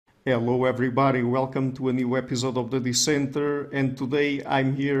Hello, everybody. Welcome to a new episode of the Dissenter. And today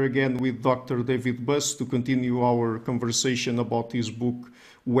I'm here again with Dr. David Buss to continue our conversation about his book,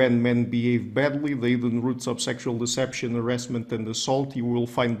 When Men Behave Badly: The Hidden Roots of Sexual Deception, Harassment, and Assault. You will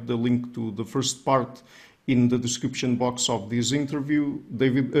find the link to the first part in the description box of this interview.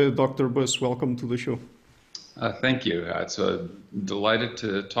 Dr. Buss, welcome to the show. Thank you. It's delighted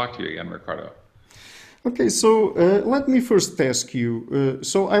to talk to you again, Ricardo. Okay, so let me first ask you.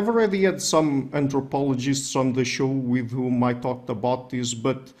 So I've already had some anthropologists on the show with whom I talked about this,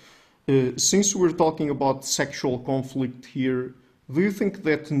 but since we're talking about sexual conflict here, do you think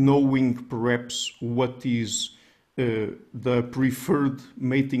that knowing perhaps what is the preferred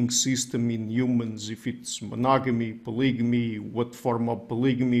mating system in humans, if it's monogamy, polygamy, what form of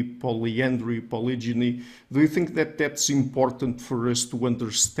polygamy, polyandry, polygyny, do you think that that's important for us to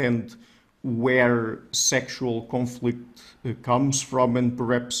understand where sexual conflict comes from and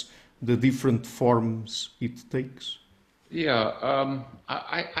perhaps the different forms it takes? Yeah,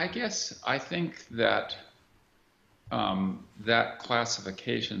 I guess I think that that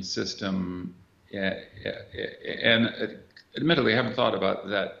classification system, and admittedly, I haven't thought about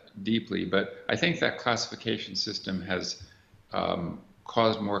that deeply, but I think that classification system has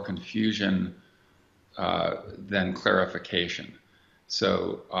caused more confusion than clarification.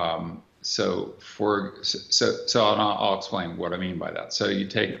 So, I'll explain what I mean by that. So you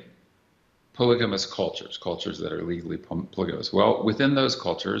take polygamous cultures that are legally polygamous. Well, within those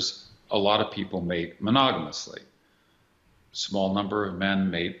cultures, a lot of people mate monogamously. Small number of men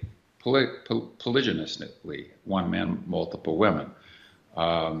mate polygynously, one man, multiple women.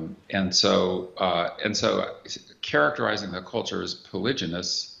 And so characterizing the culture as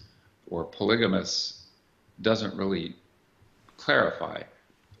polygynous or polygamous doesn't really clarify.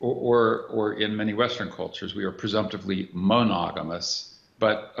 Or in many Western cultures, we are presumptively monogamous,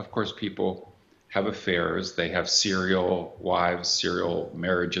 but of course people have affairs, they have serial wives, serial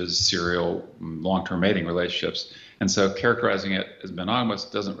marriages, serial long-term mating relationships, and so characterizing it as monogamous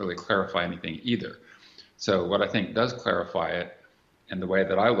doesn't really clarify anything either. So what I think does clarify it, and the way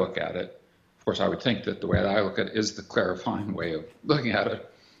that I look at it, of course I would think that the way that I look at it is the clarifying way of looking at it,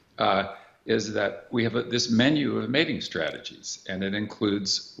 is that we have this menu of mating strategies, and it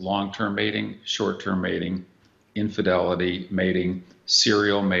includes long-term mating, short-term mating, infidelity mating,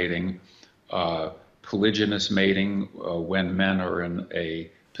 serial mating, polygynous mating when men are in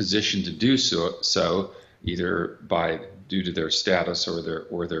a position to do so either due to their status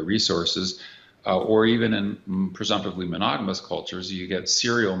or their resources, or even in presumptively monogamous cultures, you get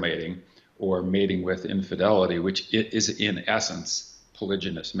serial mating or mating with infidelity, which is in essence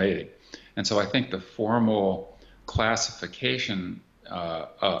polygynous mating. And so I think the formal classification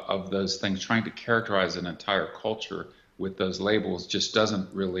of those things, trying to characterize an entire culture with those labels, just doesn't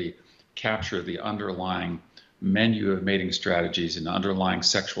really capture the underlying menu of mating strategies and underlying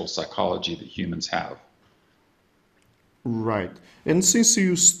sexual psychology that humans have. Right. And since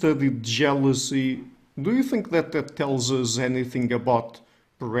you studied jealousy, do you think that that tells us anything about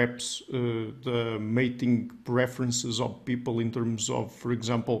perhaps the mating preferences of people in terms of, for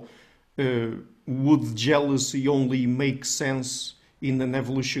example, uh, would jealousy only make sense in an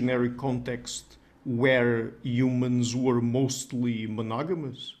evolutionary context where humans were mostly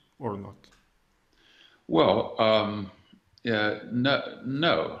monogamous or not? Well,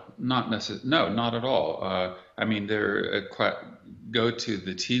 no, not at all. I mean, go to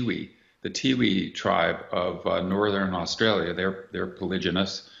the Tiwi tribe of northern Australia. They're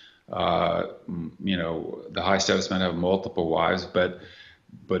polygynous. The high status men have multiple wives, but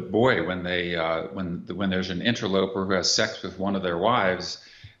boy, when there's an interloper who has sex with one of their wives,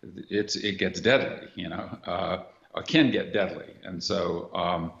 it gets deadly. It can get deadly,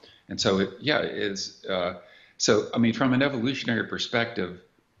 yeah, it is. So, I mean, from an evolutionary perspective,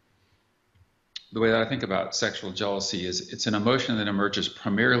 the way that I think about sexual jealousy is it's an emotion that emerges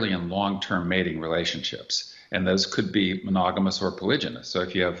primarily in long-term mating relationships, and those could be monogamous or polygynous. So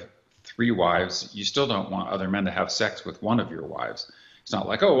if you have three wives, you still don't want other men to have sex with one of your wives. It's not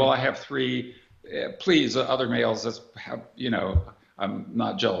like, oh, well, I have three, please, other males, I'm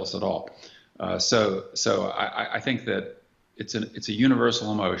not jealous at all. I think that it's a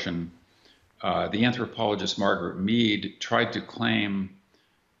universal emotion. The anthropologist Margaret Mead tried to claim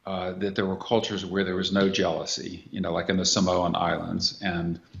that there were cultures where there was no jealousy, like in the Samoan Islands.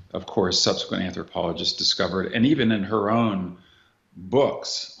 And of course, subsequent anthropologists discovered, and even in her own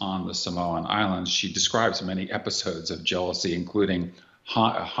books on the Samoan Islands, she describes many episodes of jealousy, including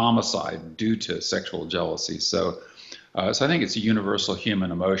homicide due to sexual jealousy. So I think it's a universal human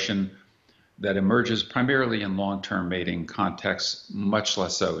emotion. that emerges primarily in long-term mating contexts, much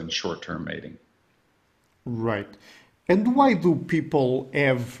less so in short-term mating. Right. And why do people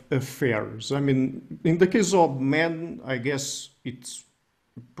have affairs? I mean, in the case of men, I guess it's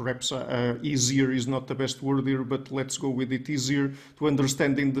perhaps easier is not the best word here, but let's go with it, easier to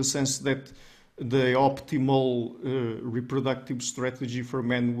understand in the sense that the optimal reproductive strategy for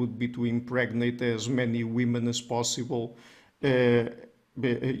men would be to impregnate as many women as possible.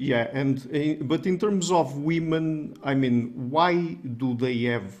 Yeah, and but in terms of women, I mean, why do they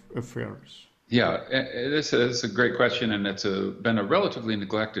have affairs? Yeah, this is a great question, and it's been a relatively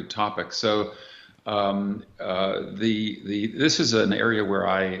neglected topic. So, this is an area where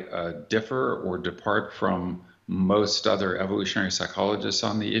I differ or depart from most other evolutionary psychologists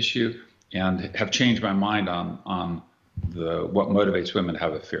on the issue, and have changed my mind on what motivates women to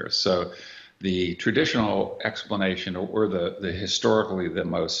have affairs. So, the traditional explanation, or the historically the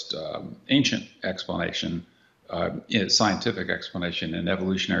most ancient explanation, scientific explanation in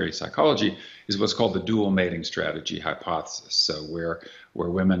evolutionary psychology, is what's called the dual mating strategy hypothesis. So where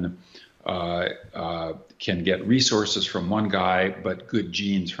women can get resources from one guy, but good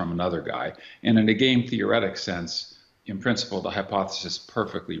genes from another guy. And in a game theoretic sense, in principle, the hypothesis is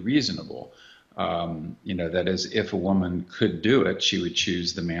perfectly reasonable. That is, if a woman could do it, she would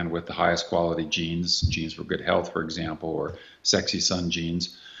choose the man with the highest quality genes for good health, for example, or sexy son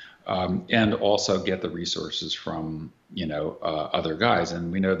genes. And also get the resources from, other guys.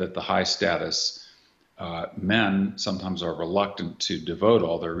 And we know that the high status men sometimes are reluctant to devote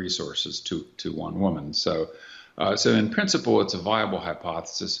all their resources to one woman. So in principle, it's a viable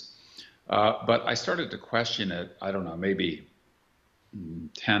hypothesis. But I started to question it, I don't know, maybe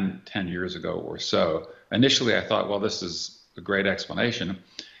 10 years ago or so. Initially, I thought, well, this is a great explanation.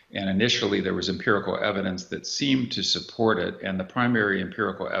 And initially, there was empirical evidence that seemed to support it, and the primary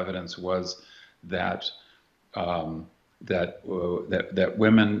empirical evidence was that that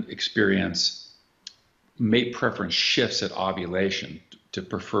women experience mate preference shifts at ovulation to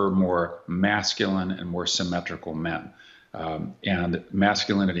prefer more masculine and more symmetrical men, and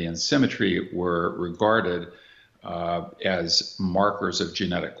masculinity and symmetry were regarded as markers of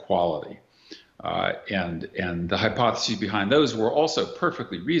genetic quality. And the hypotheses behind those were also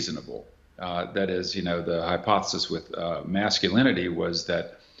perfectly reasonable. That is, the hypothesis with masculinity was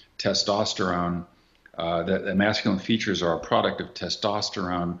that testosterone, that masculine features are a product of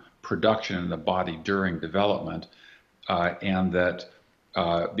testosterone production in the body during development, and that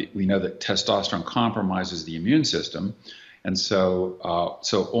we know that testosterone compromises the immune system, and so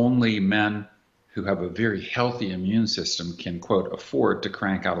only men who have a very healthy immune system can, quote, afford to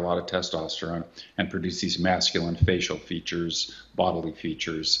crank out a lot of testosterone and produce these masculine facial features, bodily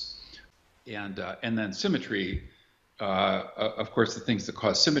features. And then symmetry, of course, the things that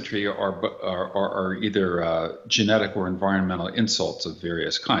cause symmetry are either genetic or environmental insults of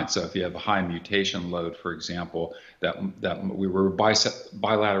various kinds. So if you have a high mutation load, for example, that we were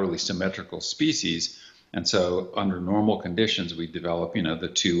bilaterally symmetrical species, and so under normal conditions, we develop,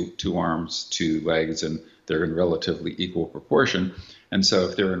 the two arms, two legs, and they're in relatively equal proportion. And so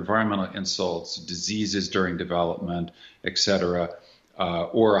if there are environmental insults, diseases during development, et cetera,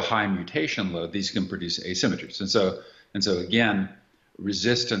 or a high mutation load, these can produce asymmetries. And so again,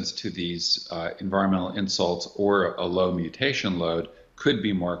 resistance to these environmental insults or a low mutation load could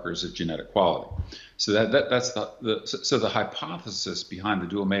be markers of genetic quality. So that's the hypothesis behind the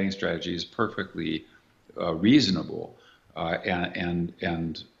dual mating strategy is perfectly reasonable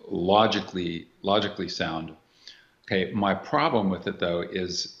and logically sound. Okay, my problem with it though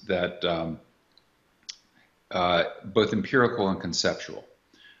is that both empirical and conceptual.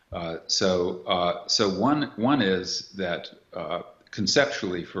 So one is that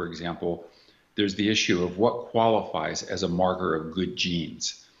conceptually, for example, there's the issue of what qualifies as a marker of good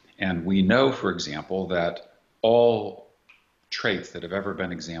genes, and we know, for example, that all traits that have ever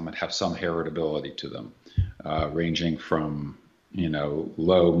been examined have some heritability to them, ranging from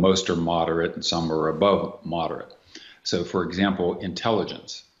low, most are moderate, and some are above moderate. So, for example,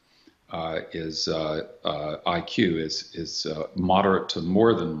 intelligence IQ is moderate to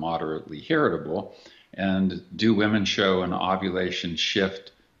more than moderately heritable. And do women show an ovulation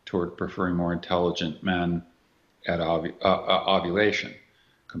shift toward preferring more intelligent men at ovulation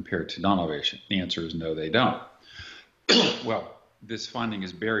compared to non-ovulation? The answer is no, they don't. Well, this finding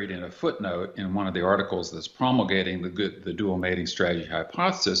is buried in a footnote in one of the articles that's promulgating the dual mating strategy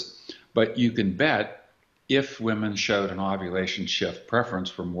hypothesis, but you can bet if women showed an ovulation shift preference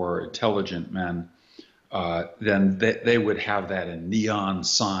for more intelligent men, then they would have that in neon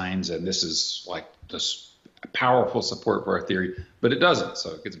signs, and this is like this powerful support for our theory, but it doesn't,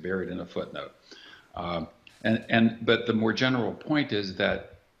 so it gets buried in a footnote. But the more general point is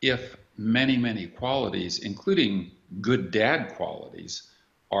that if many qualities, including good dad qualities,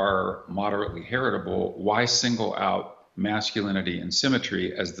 are moderately heritable, why single out masculinity and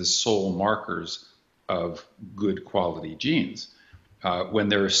symmetry as the sole markers of good quality genes when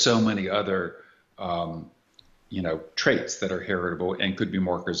there are so many other traits that are heritable and could be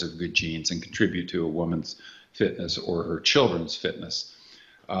markers of good genes and contribute to a woman's fitness or her children's fitness.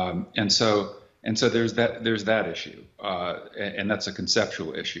 And so there's that issue, and that's a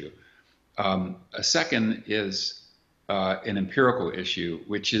conceptual issue. A second is an empirical issue,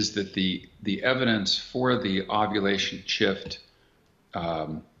 which is that the evidence for the ovulation shift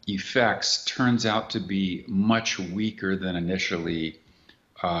effects turns out to be much weaker than initially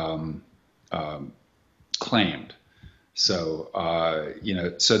claimed. So,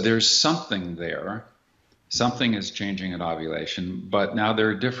 so there's something there. Something is changing at ovulation, but now there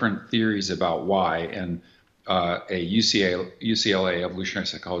are different theories about why. And a UCLA evolutionary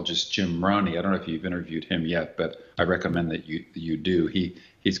psychologist, Jim Roney, I don't know if you've interviewed him yet, but I recommend that you do.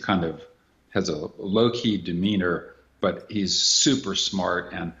 He's kind of has a low-key demeanor, but he's super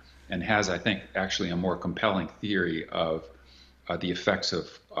smart and has, I think, actually a more compelling theory of the effects of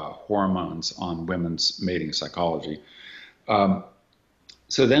hormones on women's mating psychology.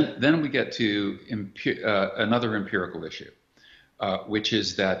 So then we get to another empirical issue, which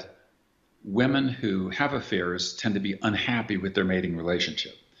is that women who have affairs tend to be unhappy with their mating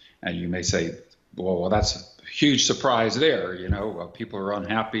relationship. And you may say, well, that's a huge surprise there. People are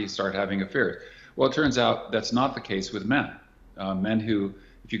unhappy, start having affairs. Well, it turns out that's not the case with men.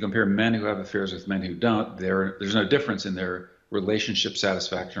 If you compare men who have affairs with men who don't, there's no difference in their relationship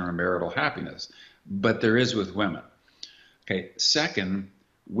satisfaction or marital happiness, but there is with women. Okay. Second,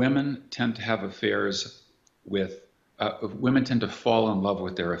 women tend to have affairs with women tend to fall in love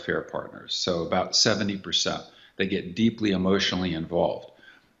with their affair partners. So about 70%, they get deeply emotionally involved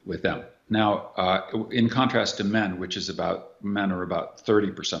with them. Now, in contrast to men, men are about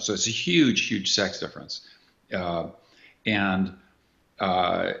 30%. So it's a huge sex difference. And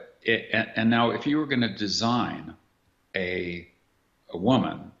now if you were going to design a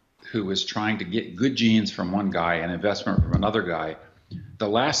woman who is trying to get good genes from one guy and investment from another guy, the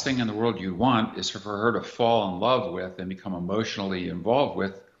last thing in the world you want is for her to fall in love with and become emotionally involved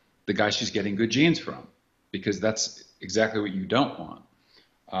with the guy she's getting good genes from, because that's exactly what you don't want,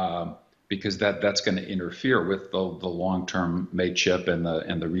 because that's going to interfere with the long-term mateship and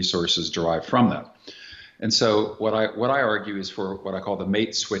the resources derived from that. And so what I argue is for what I call the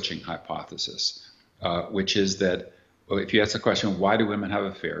mate switching hypothesis, which is that if you ask the question, why do women have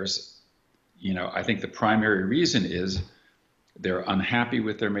affairs? I think the primary reason is they're unhappy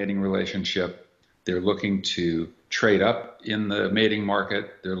with their mating relationship. They're looking to trade up in the mating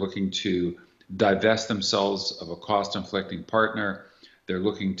market. They're looking to divest themselves of a cost-inflicting partner. They're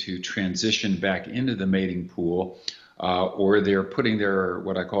looking to transition back into the mating pool, or they're putting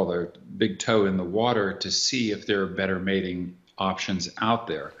what I call their big toe in the water to see if there are better mating options out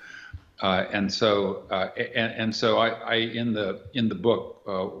there. And so I in the book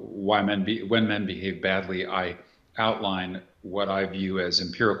When Men Behave Badly, I outline what I view as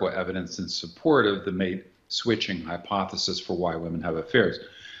empirical evidence in support of the mate switching hypothesis for why women have affairs.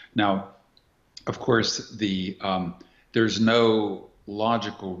 Now, of course, there's no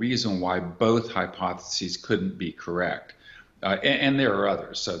logical reason why both hypotheses couldn't be correct. And there are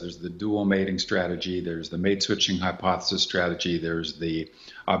others. So there's the dual mating strategy, there's the mate switching hypothesis strategy, there's the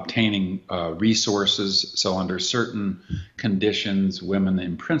obtaining resources. So under certain conditions, women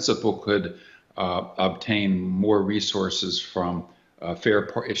in principle could obtain more resources from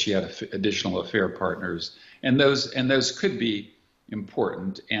if she had additional affair partners, and those could be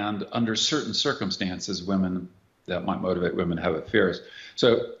important. And under certain circumstances, that might motivate women to have affairs.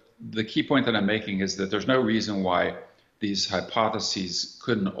 So the key point that I'm making is that there's no reason why these hypotheses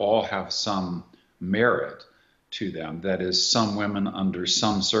couldn't all have some merit to them. That is, some women under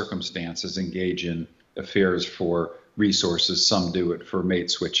some circumstances engage in affairs for resources, some do it for mate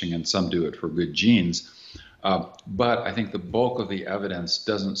switching, and some do it for good genes. But I think the bulk of the evidence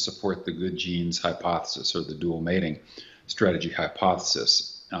doesn't support the good genes hypothesis or the dual mating strategy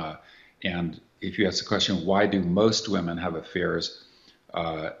hypothesis. And if you ask the question, why do most women have affairs?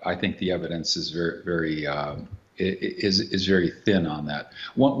 I think the evidence is very thin on that.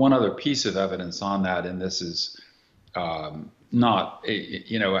 One other piece of evidence on that, and this is not,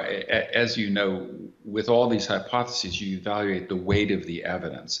 as you know, with all these hypotheses, you evaluate the weight of the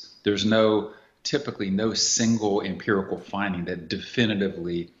evidence. There's typically no single empirical finding that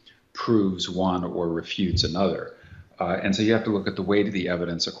definitively proves one or refutes another. And so you have to look at the weight of the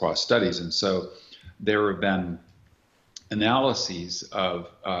evidence across studies. And so there have been analyses of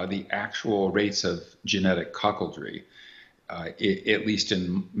the actual rates of genetic cuckoldry, at least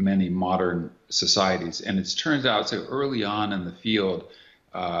in many modern societies. And it turns out, so early on in the field,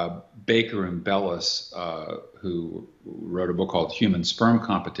 Baker and Bellis, who wrote a book called Human Sperm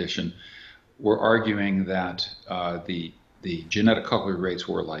Competition, were arguing that the genetic cuckoldry rates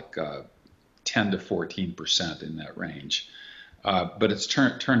were like 10 to 14% in that range. But it's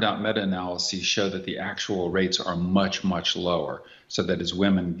turned out meta-analyses show that the actual rates are much, much lower. So that is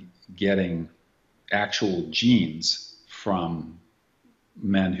women getting actual genes from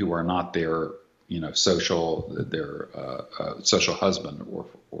men who are not their, social husband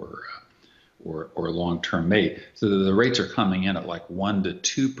or long-term mate. So the rates are coming in at like 1 to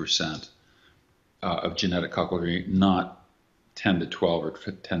 2% of genetic cuckoldry, not 10 to 12 or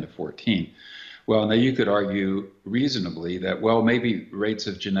 10 to 14. Well, now you could argue reasonably that, well, maybe rates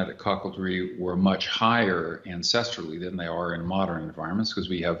of genetic cuckoldry were much higher ancestrally than they are in modern environments because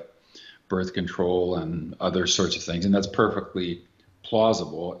we have birth control and other sorts of things, and that's perfectly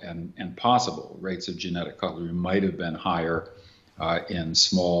plausible and possible. Rates of genetic cuckoldry might have been higher in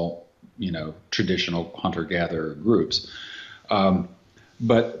small, traditional hunter-gatherer groups.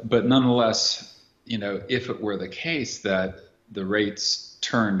 But nonetheless, if it were the case that the rates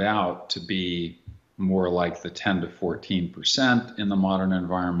turned out to be more like the 10 to 14% in the modern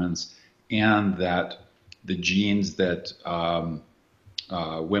environments, and that the genes that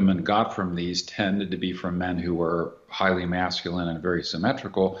women got from these tended to be from men who were highly masculine and very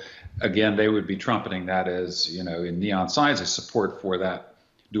symmetrical, again, they would be trumpeting that as, in neon signs, as support for that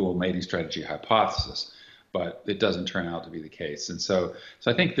dual mating strategy hypothesis. But it doesn't turn out to be the case. And so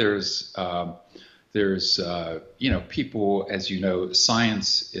I think there's people, as you know,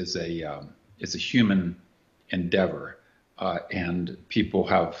 science is a human endeavor, and people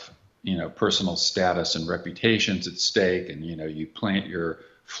have, personal status and reputations at stake, and, you plant your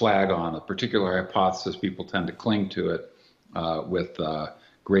flag on a particular hypothesis, people tend to cling to it with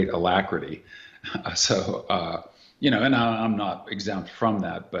great alacrity. And I'm not exempt from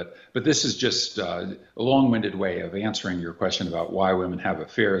that, but this is just a long-winded way of answering your question about why women have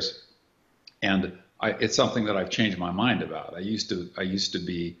affairs. And it's something that I've changed my mind about. I used to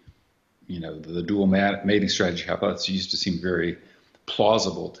be, the dual mating strategy hypothesis used to seem very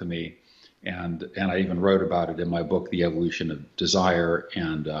plausible to me, and I even wrote about it in my book, The Evolution of Desire,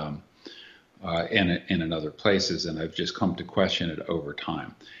 and in other places, and I've just come to question it over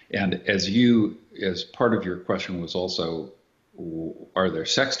time. And as part of your question was also, are there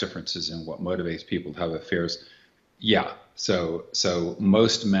sex differences in what motivates people to have affairs? Yeah. So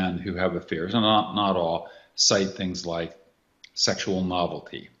most men who have affairs, and not all, cite things like sexual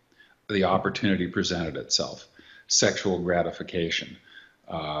novelty, the opportunity presented itself, sexual gratification.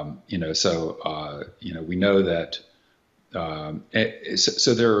 We know that.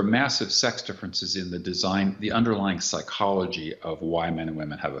 So there are massive sex differences in the underlying psychology of why men and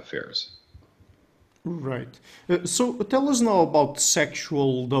women have affairs. Right. So tell us now about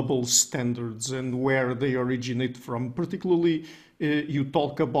sexual double standards and where they originate from. Particularly, you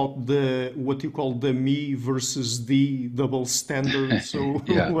talk about what you call the me versus the double standard. So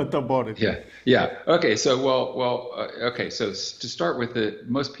Yeah. what about it? Yeah. Okay. So So to start with,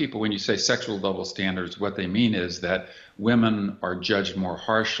 most people, when you say sexual double standards, what they mean is that women are judged more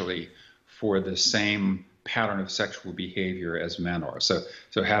harshly for the same pattern of sexual behavior as men are. So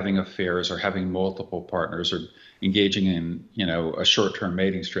having affairs or having multiple partners or engaging in, a short-term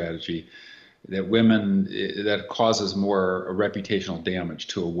mating strategy, that causes more reputational damage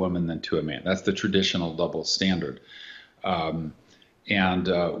to a woman than to a man. That's the traditional double standard. What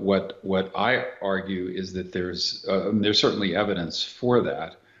I argue is that there's certainly evidence for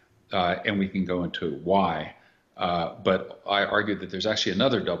that, and we can go into why. But I argue that there's actually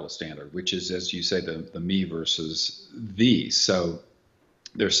another double standard, which is, as you say, the me versus thee. So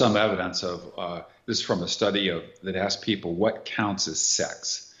there's some evidence of this is from a study that asked people what counts as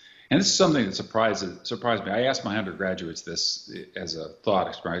sex. And this is something that surprised me. I asked my undergraduates this as a thought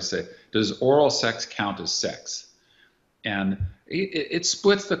experiment. I said, does oral sex count as sex? And it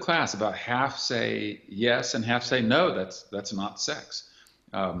splits the class. About half say yes and half say no, that's not sex,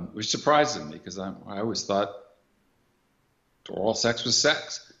 which surprises me because I always thought oral sex was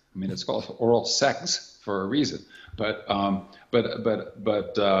sex. I mean, it's called oral sex for a reason. But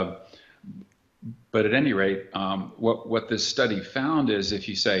at any rate, what this study found is if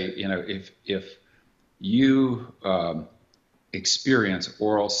you say, if you experience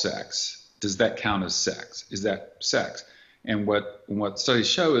oral sex, does that count as sex? Is that sex? And what studies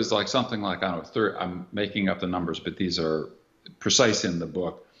show is like something like, I don't know, I'm making up the numbers, but these are precise in the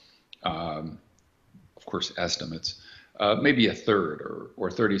book. Of course, estimates. Maybe a third or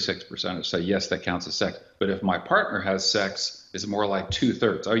 36% say, yes, that counts as sex. But if my partner has sex, it's more like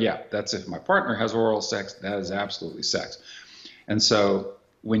 2/3. Oh yeah, that's if my partner has oral sex, that is absolutely sex. And so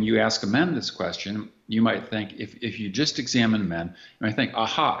when you ask men this question, you might think, if you just examine men, you might think,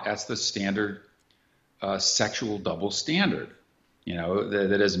 aha, that's the standard sexual double standard.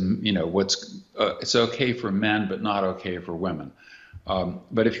 That is, it's okay for men, but not okay for women.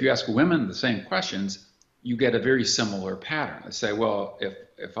 But if you ask women the same questions, you get a very similar pattern. They say, well,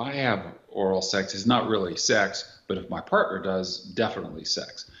 if I have oral sex, it's not really sex, but if my partner does, definitely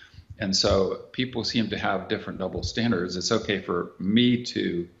sex. And so people seem to have different double standards. It's okay for me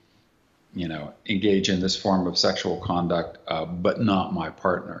to, engage in this form of sexual conduct, but not my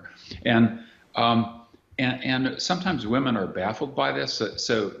partner. And sometimes women are baffled by this.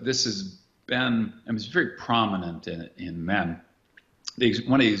 So this has been, it's very prominent in men.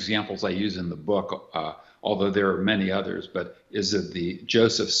 One of the examples I use in the book, although there are many others, but is that the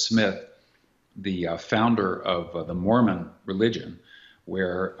Joseph Smith, the founder of the Mormon religion,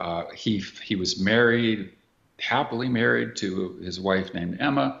 where he was married, happily married to his wife named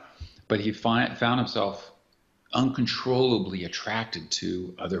Emma, but he found himself uncontrollably attracted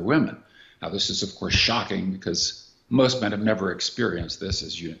to other women. Now, this is, of course, shocking because most men have never experienced this,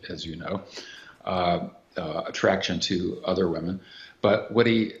 as you know, attraction to other women. But what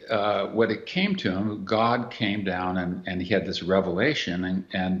it came to him, God came down and he had this revelation,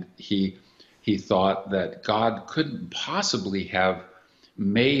 and he thought that God couldn't possibly have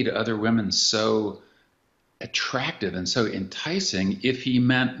made other women so attractive and so enticing if he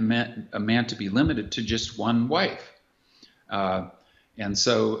meant a man to be limited to just one wife. And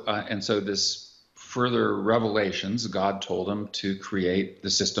so this further revelations, God told him to create the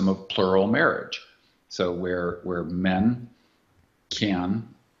system of plural marriage. So where men can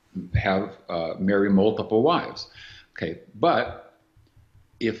have marry multiple wives. Okay, but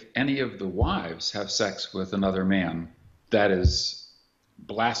if any of the wives have sex with another man, that is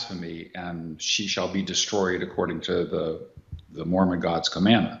blasphemy, and she shall be destroyed according to the Mormon God's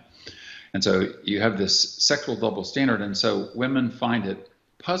commandment. And so you have this sexual double standard, and so women find it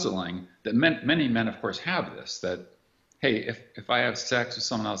puzzling that many men, of course, have this, that, hey, if I have sex with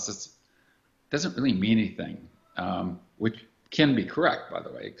someone else, it doesn't really mean anything, which can be correct, by the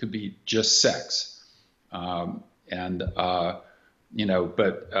way. It could be just sex. But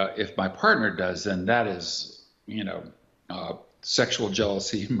if my partner does, then that is, sexual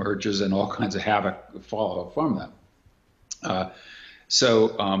jealousy emerges and all kinds of havoc follow from that.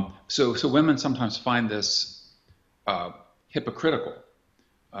 So women sometimes find this hypocritical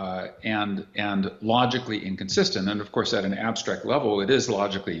and logically inconsistent. And of course, at an abstract level, it is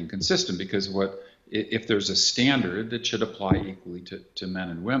logically inconsistent because if there's a standard, it should apply equally to men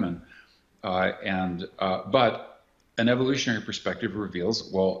and women. But an evolutionary perspective reveals,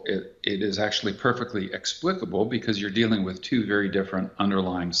 well, it is actually perfectly explicable because you're dealing with two very different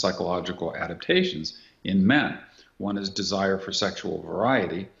underlying psychological adaptations in men. One is desire for sexual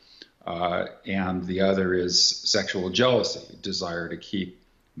variety, and the other is sexual jealousy, desire to keep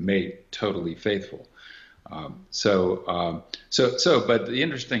mate totally faithful. But the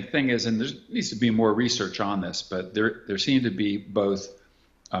interesting thing is, and there needs to be more research on this, but there seem to be both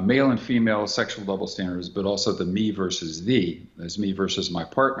male and female sexual double standards, but also the me versus thee, as me versus my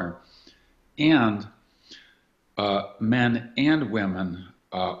partner, and men and women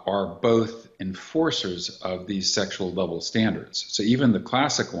are both enforcers of these sexual double standards. So even the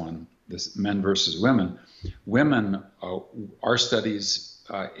classic one, this men versus women, our studies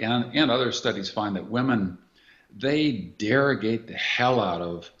and other studies find that women, they derogate the hell out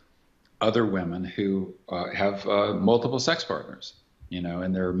of other women who have multiple sex partners,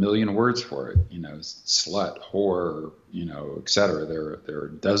 and there are a million words for it, slut, whore, et cetera. There are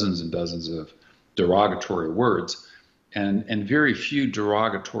dozens and dozens of derogatory words, and very few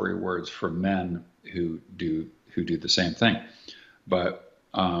derogatory words for men who do the same thing. But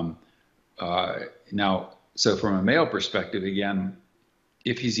now, so from a male perspective, again,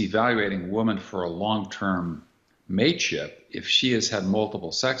 if he's evaluating a woman for a long-term mateship, if she has had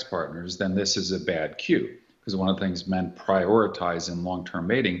multiple sex partners, then this is a bad cue, because one of the things men prioritize in long-term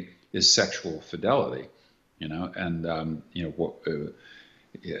mating is sexual fidelity, and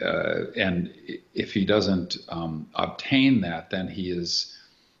if he doesn't obtain that, then he is,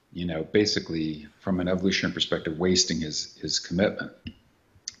 basically from an evolutionary perspective, wasting his commitment.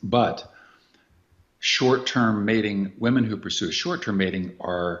 But short-term mating, women who pursue short-term mating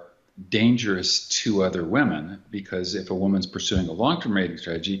are dangerous to other women, because if a woman's pursuing a long-term mating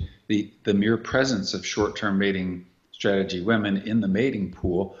strategy, the mere presence of short-term mating strategy women in the mating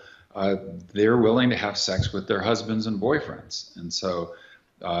pool, they're willing to have sex with their husbands and boyfriends.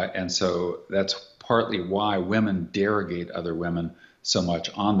 And so that's partly why women derogate other women so much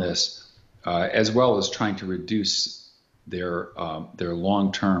on this, as well as trying to reduce their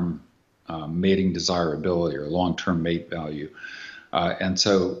long-term mating desirability or long-term mate value. And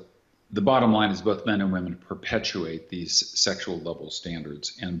so the bottom line is both men and women perpetuate these sexual double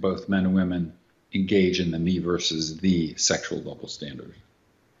standards, and both men and women engage in the me versus the sexual double standard.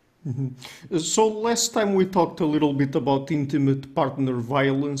 So last time we talked a little bit about intimate partner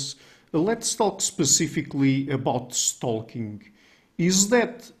violence. Let's talk specifically about stalking. Is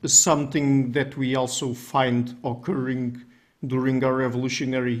that something that we also find occurring during our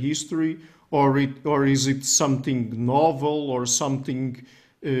evolutionary history, or is it something novel or something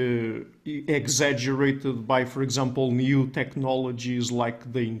exaggerated by, for example, new technologies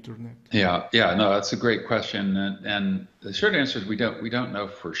like the internet? Yeah, no, that's a great question, and the short answer is we don't know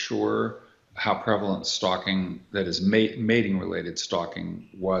for sure how prevalent stalking, that is mating-related stalking,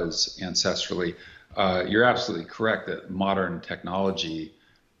 was ancestrally. You're absolutely correct that modern technology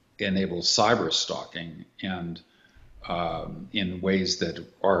enables cyber stalking, and in ways that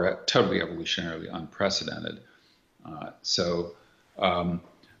are totally evolutionarily unprecedented.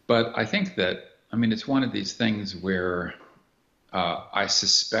 But I think that, I mean, it's one of these things where I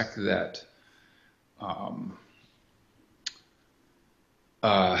suspect that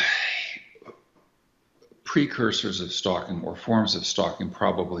precursors of stalking or forms of stalking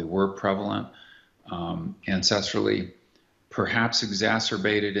probably were prevalent ancestrally, perhaps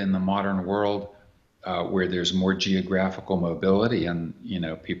exacerbated in the modern world, where there's more geographical mobility, and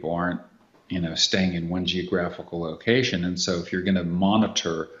people aren't staying in one geographical location. And so if you're going to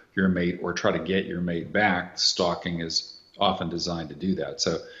monitor your mate or try to get your mate back, stalking is often designed to do that.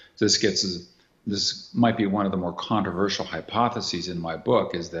 So this might be one of the more controversial hypotheses in my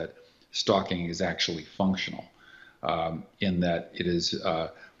book, is that stalking is actually functional, in that it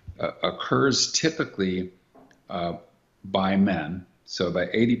occurs typically by men. So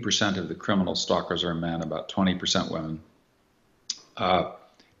about 80% of the criminal stalkers are men, about 20% women.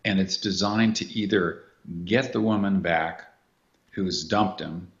 And it's designed to either get the woman back who's dumped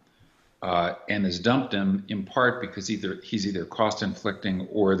him, and has dumped him in part because he's either cost-inflicting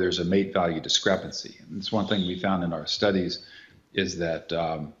or there's a mate value discrepancy. And it's one thing we found in our studies, is that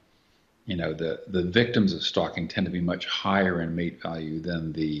the victims of stalking tend to be much higher in mate value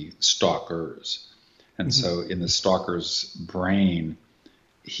than the stalkers. And so in the stalker's brain,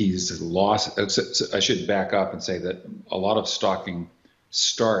 he's lost. I should back up and say that a lot of stalking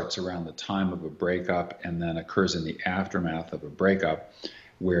starts around the time of a breakup and then occurs in the aftermath of a breakup,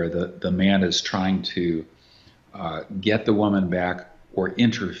 where the man is trying to get the woman back or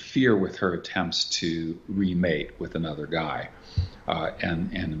interfere with her attempts to remate with another guy,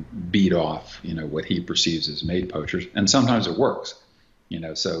 and beat off what he perceives as mate poachers. And sometimes it works.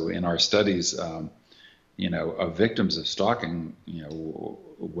 So in our studies, of victims of stalking,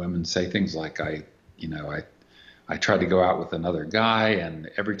 women say things like, I tried to go out with another guy,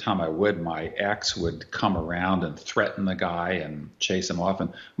 and every time I would, my ex would come around and threaten the guy and chase him off.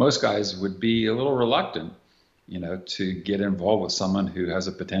 And most guys would be a little reluctant, to get involved with someone who has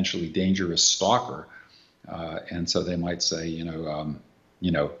a potentially dangerous stalker. And so they might say,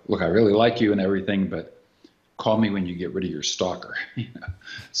 look, I really like you and everything, but call me when you get rid of your stalker.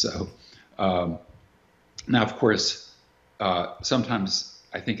 So now, of course, sometimes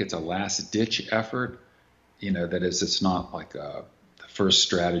I think it's a last-ditch effort. That is, it's not like the first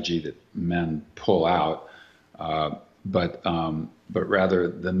strategy that men pull out, but rather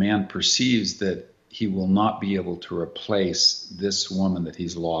the man perceives that he will not be able to replace this woman that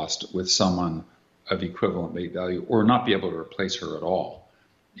he's lost with someone of equivalent mate value, or not be able to replace her at all.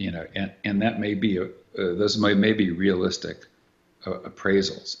 And that may be those may be realistic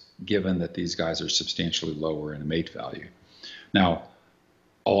appraisals, given that these guys are substantially lower in mate value. Now,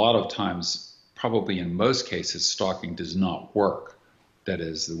 a lot of times, probably in most cases, stalking does not work. That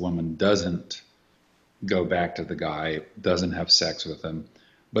is, the woman doesn't go back to the guy, doesn't have sex with him,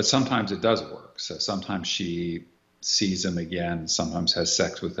 but sometimes it does work. So sometimes she sees him again, sometimes has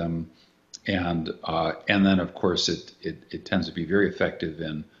sex with him, and then of course it tends to be very effective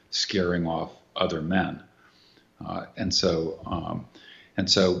in scaring off other men. And so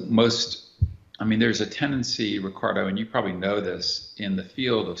there's a tendency, Ricardo, and you probably know this, in the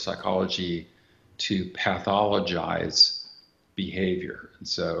field of psychology, to pathologize behavior. And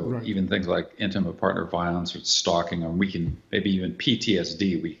so Right. even things like intimate partner violence or stalking, or we can maybe even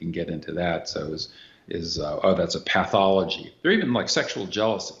PTSD, we can get into that. So oh, that's a pathology. Or even like sexual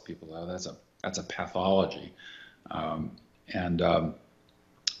jealousy. People, oh, that's a pathology. Um, and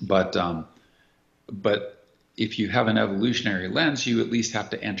but but if you have an evolutionary lens, you at least have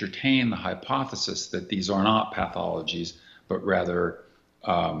to entertain the hypothesis that these are not pathologies, but rather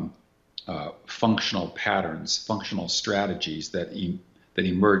functional patterns, functional strategies that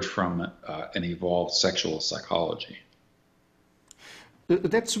emerge from an evolved sexual psychology.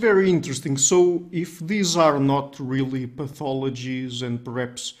 That's very interesting. So, if these are not really pathologies and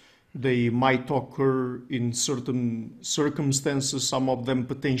perhaps they might occur in certain circumstances, some of them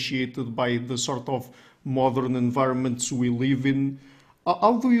potentiated by the sort of modern environments we live in,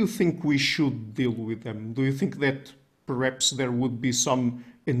 how do you think we should deal with them? Do you think that perhaps there would be some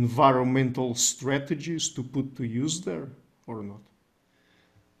environmental strategies to put to use there or not?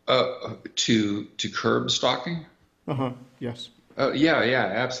 To curb stalking? Uh-huh. Yes. Yeah, yeah,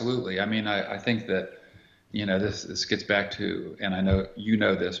 absolutely. I mean, I think that, this gets back to, and I know you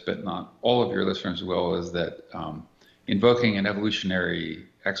know this, but not all of your listeners will, is that invoking an evolutionary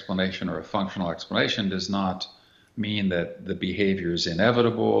explanation or a functional explanation does not mean that the behavior is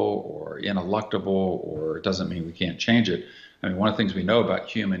inevitable or ineluctable, or it doesn't mean we can't change it. I mean, one of the things we know about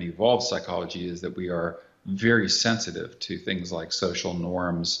human evolved psychology is that we are very sensitive to things like social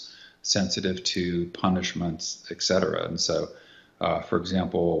norms, sensitive to punishments, et cetera. And so, for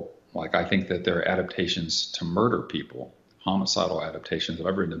example, like I think that there are adaptations to murder people, homicidal adaptations that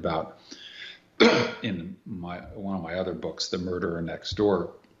I've written about in one of my other books, The Murderer Next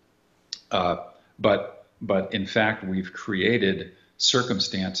Door. But in fact, we've created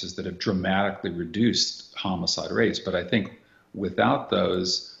circumstances that have dramatically reduced homicide rates. But I think without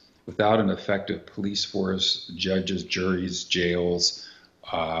those, without an effective police force, judges, juries, jails,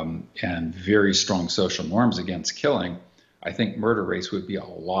 and very strong social norms against killing, I think murder rates would be a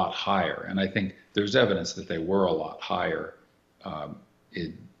lot higher. And I think there's evidence that they were a lot higher over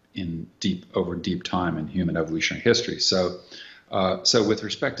deep time in human evolutionary history. So with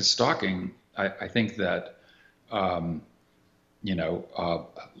respect to stalking, I think that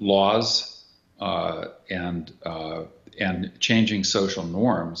laws and changing social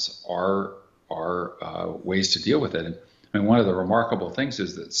norms are ways to deal with it. And I mean, one of the remarkable things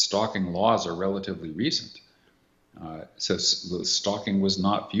is that stalking laws are relatively recent. So stalking was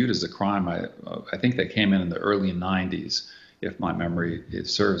not viewed as a crime. I think they came in the early 90s, if my memory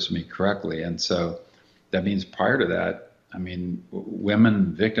serves me correctly. And so that means prior to that, I mean,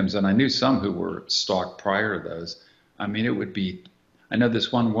 women victims, and I knew some who were stalked prior to those. I mean, it would be, I know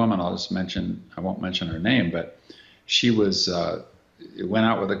this one woman, I won't mention her name, but she went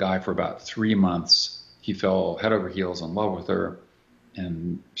out with a guy for about 3 months. He fell head over heels in love with her,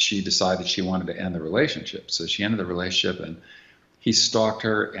 and she decided she wanted to end the relationship. So she ended the relationship, and he stalked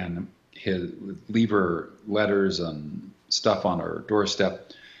her and would leave her letters and stuff on her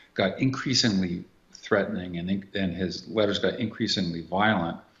doorstep, got increasingly threatening, and his letters got increasingly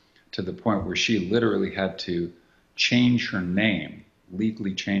violent to the point where she literally had to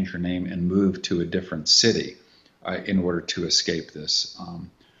legally change her name and move to a different city in order to escape this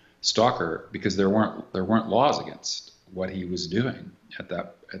stalker, because there weren't laws against what he was doing at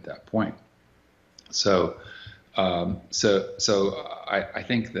that point. So I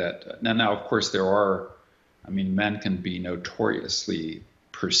think that now of course men can be notoriously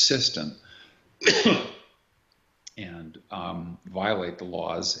persistent and violate the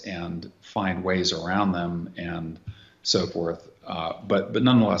laws and find ways around them and so forth. But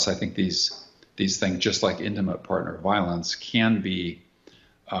nonetheless, I think these things, just like intimate partner violence, can be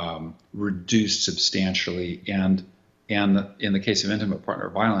reduced substantially, and in the case of intimate partner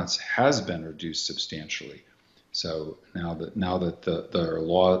violence, has been reduced substantially. So now that the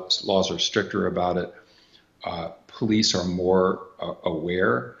laws are stricter about it, police are more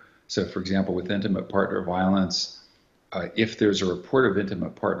aware. So, for example, with intimate partner violence, if there's a report of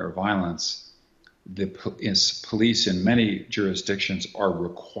intimate partner violence, the police in many jurisdictions are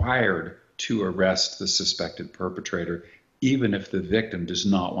required to arrest the suspected perpetrator, even if the victim does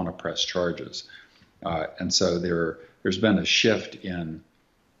not want to press charges. And so there's been a shift in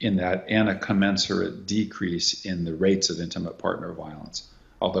that, and a commensurate decrease in the rates of intimate partner violence,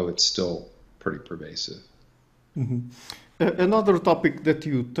 although it's still pretty pervasive. Mm-hmm. Another topic that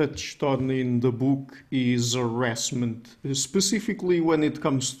you touched on in the book is harassment, specifically when it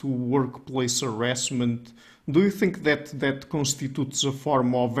comes to workplace harassment. Do you think that constitutes a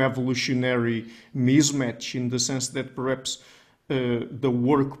form of evolutionary mismatch, in the sense that perhaps the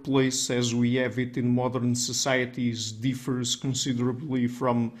workplace as we have it in modern societies differs considerably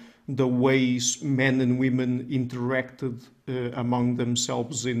from the ways men and women interacted among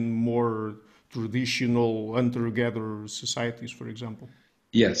themselves in more traditional hunter-gatherer societies, for example?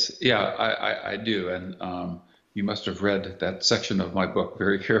 Yes, yeah, I do. And you must have read that section of my book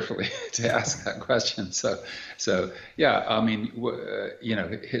very carefully to ask that question. So yeah, I mean,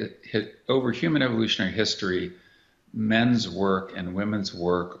 over human evolutionary history, men's work and women's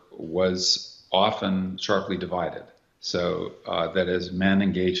work was often sharply divided. So that is, men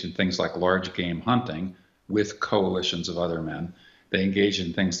engaged in things like large game hunting with coalitions of other men. They engaged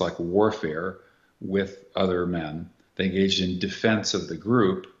in things like warfare with other men. They engaged in defense of the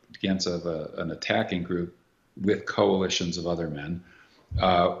group against an attacking group with coalitions of other men.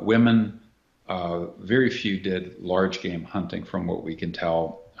 Women, very few did large game hunting from what we can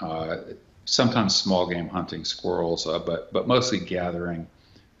tell. Sometimes small game hunting, squirrels, but mostly gathering,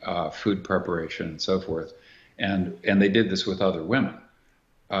 food preparation, and so forth. And they did this with other women.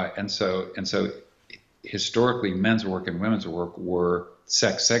 And so historically, men's work and women's work were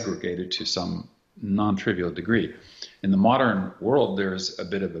sex segregated to some non-trivial degree. In the modern world, there's a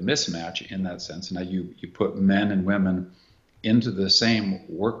bit of a mismatch in that sense. Now you put men and women into the same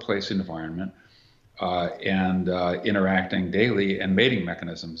workplace environment and interacting daily, and mating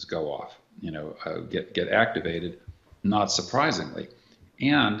mechanisms go off, get activated, not surprisingly.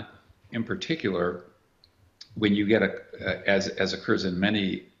 And in particular, when you get as occurs in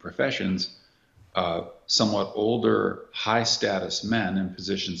many professions, somewhat older, high status men in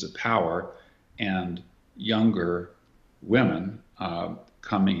positions of power and younger women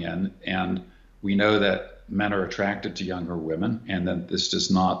coming in, and we know that men are attracted to younger women, and then this does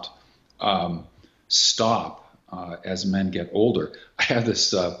not stop as men get older. I have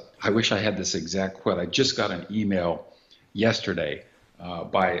this, I wish I had this exact quote. I just got an email yesterday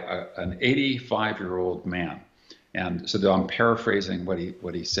by an 85-year-old man. And so I'm paraphrasing what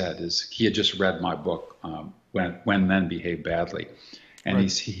he said. Is he had just read my book, When Men Behave Badly. And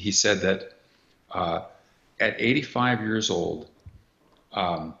right. he said that at 85 years old,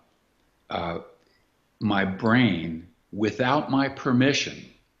 my brain, without my permission,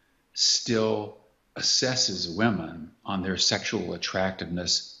 still assesses women on their sexual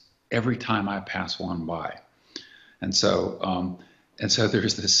attractiveness every time I pass one by. And so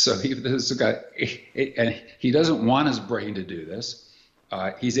there's this. So this guy, and he doesn't want his brain to do this.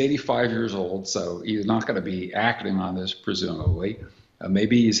 He's 85 years old, so he's not going to be acting on this, presumably.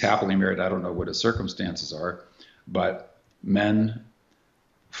 Maybe he's happily married. I don't know what his circumstances are, but men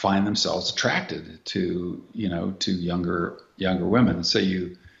find themselves attracted to younger women. So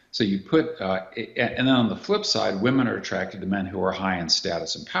you put, and then on the flip side, women are attracted to men who are high in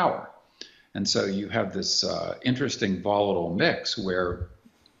status and power. And so you have this interesting volatile mix where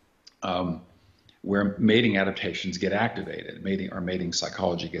mating adaptations get activated, mating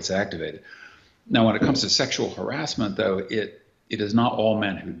psychology gets activated. Now, when it comes to sexual harassment, though, it is not all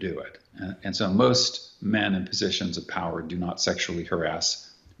men who do it. And so most men in positions of power do not sexually harass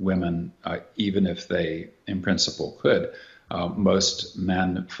women, even if they, in principle, could. Most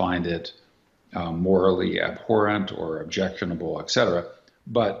men find it morally abhorrent or objectionable, etc.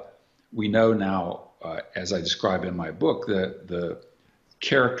 But we know now, as I describe in my book, the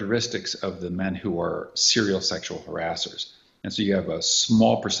characteristics of the men who are serial sexual harassers. And so you have a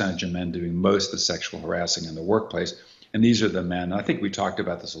small percentage of men doing most of the sexual harassing in the workplace. And these are the men, I think we talked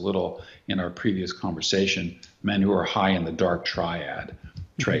about this a little in our previous conversation, men who are high in the dark triad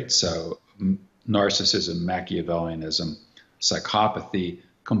traits. So narcissism, Machiavellianism, psychopathy,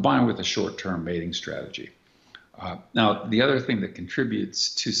 combined with a short-term mating strategy. Now, the other thing that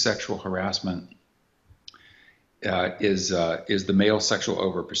contributes to sexual harassment is the male sexual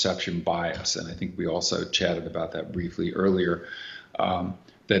overperception bias, and I think we also chatted about that briefly earlier.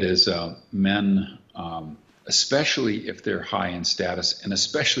 That is, men, especially if they're high in status, and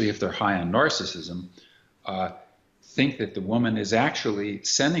especially if they're high in narcissism, think that the woman is actually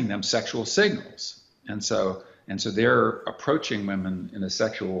sending them sexual signals, and so they're approaching women in a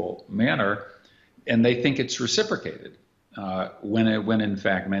sexual manner, and they think it's reciprocated, when in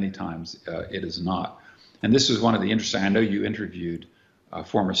fact many times it is not. And this was one of the interesting. I know you interviewed a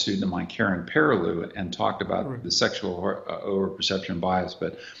former student of mine, Karen Perilou, and talked about the sexual overperception bias.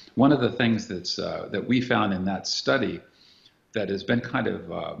 But one of the things that we found in that study that has been kind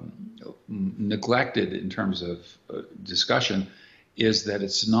of neglected in terms of discussion is that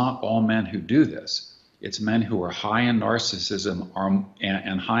it's not all men who do this. It's men who are high in narcissism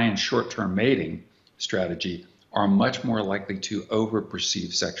and high in short-term mating strategy are much more likely to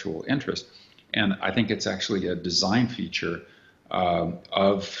overperceive sexual interest. And I think it's actually a design feature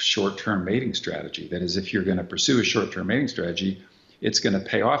of short-term mating strategy. That is, if you're going to pursue a short-term mating strategy, it's going to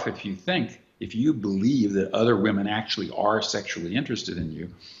pay off if you believe that other women actually are sexually interested in you.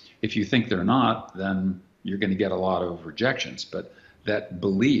 If you think they're not, then you're going to get a lot of rejections. But that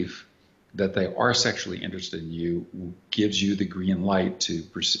belief that they are sexually interested in you gives you the green light to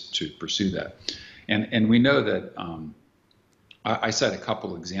pursue that. And we know that I cite a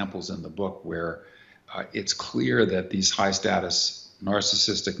couple examples in the book where it's clear that these high status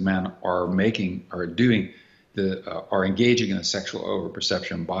narcissistic men are engaging in a sexual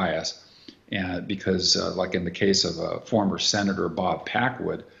overperception bias. And because like in the case of former Senator Bob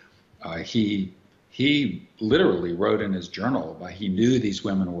Packwood, he literally wrote in his journal that he knew these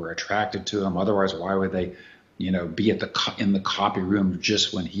women were attracted to him. Otherwise, why would they, be in the copy room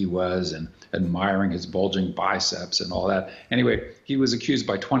just when he was and admiring his bulging biceps and all that? Anyway, he was accused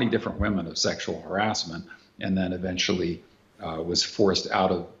by 20 different women of sexual harassment, and then eventually was forced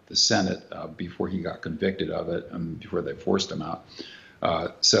out of the Senate before he got convicted of it, and before they forced him out.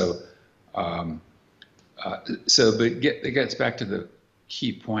 But it gets back to the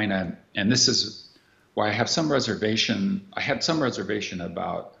key point, and this is why I have some reservation. I had some reservation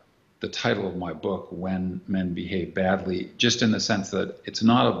about the title of my book, When Men Behave Badly, just in the sense that it's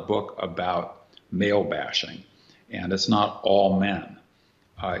not a book about male bashing, and it's not all men.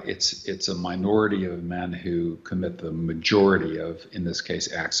 It's a minority of men who commit the majority of, in this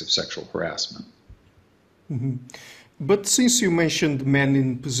case, acts of sexual harassment. Mm-hmm. But since you mentioned men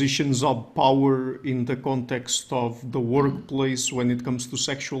in positions of power in the context of the workplace when it comes to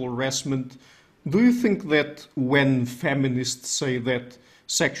sexual harassment, do you think that when feminists say that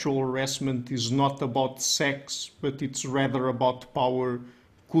sexual harassment is not about sex, but it's rather about power,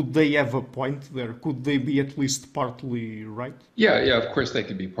 could they have a point there? Could they be at least partly right? Yeah, of course they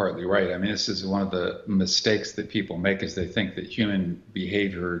could be partly right. I mean, this is one of the mistakes that people make, is they think that human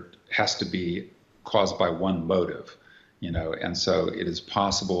behavior has to be caused by one motive, and so it is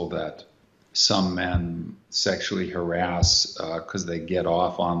possible that some men sexually harass because they get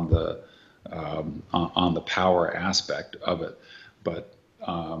off on the power aspect of it, but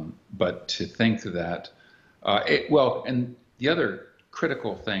to think that and the other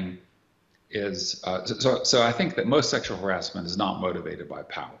critical thing is so I think that most sexual harassment is not motivated by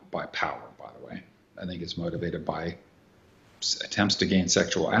power. By the way, I think it's motivated by attempts to gain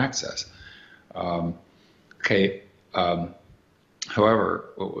sexual access. However,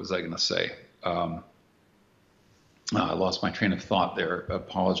 what was I going to say? I lost my train of thought there. I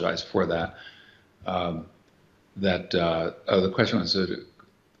apologize for that. The question was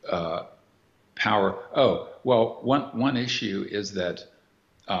power. Oh, well, one issue is that,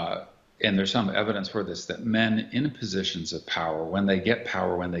 and there's some evidence for this, that men in positions of power, when they get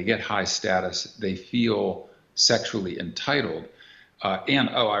high status, they feel sexually entitled.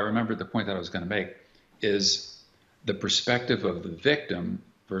 I remembered the point that I was going to make, is the perspective of the victim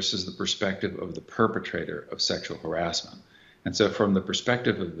versus the perspective of the perpetrator of sexual harassment. And so from the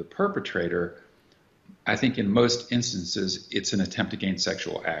perspective of the perpetrator, I think in most instances, it's an attempt to gain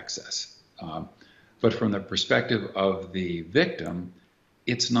sexual access. But from the perspective of the victim,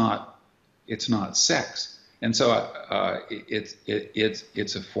 it's not sex. And so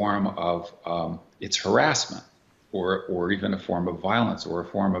it's a form of, it's harassment, or even a form of violence, or a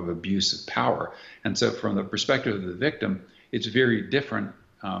form of abuse of power. And so from the perspective of the victim, it's very different,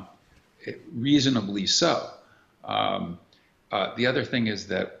 reasonably so. The other thing is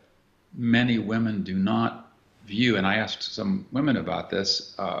that many women do not view, and I asked some women about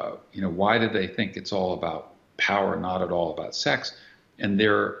this, why do they think it's all about power, not at all about sex? And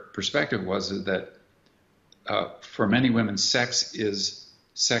their perspective was that for many women, sex is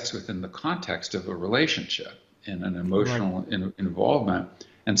sex within the context of a relationship and an emotional involvement.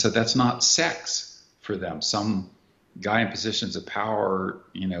 And so that's not sex for them. Some guy in positions of power,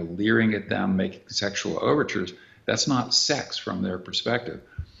 leering at them, making sexual overtures, that's not sex from their perspective.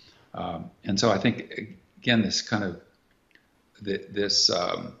 And so I think, again, this kind of this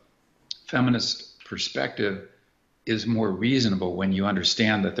feminist perspective is more reasonable when you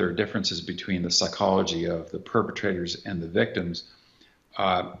understand that there are differences between the psychology of the perpetrators and the victims,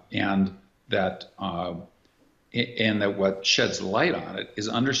 and that what sheds light on it is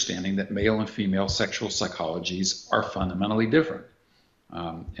understanding that male and female sexual psychologies are fundamentally different.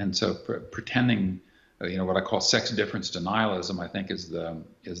 And so pretending, what I call sex difference denialism, I think is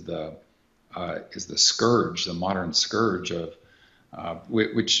the scourge, the modern scourge of,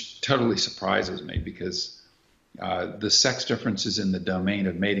 which totally surprises me, because the sex differences in the domain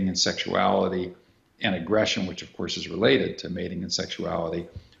of mating and sexuality and aggression, which of course is related to mating and sexuality,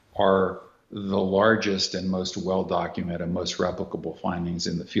 are the largest and most well-documented and most replicable findings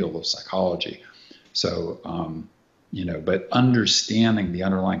in the field of psychology. So, but understanding the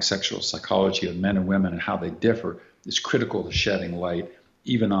underlying sexual psychology of men and women and how they differ is critical to shedding light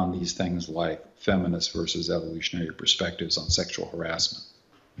even on these things like feminist versus evolutionary perspectives on sexual harassment.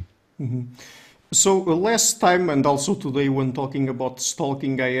 Mm-hmm. So last time and also today when talking about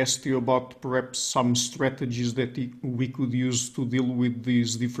stalking, I asked you about perhaps some strategies that we could use to deal with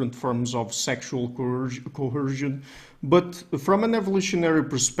these different forms of sexual coercion. But from an evolutionary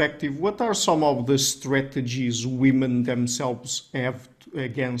perspective, what are some of the strategies women themselves have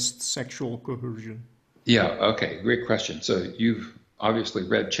against sexual coercion? Yeah, okay, great question. So you've obviously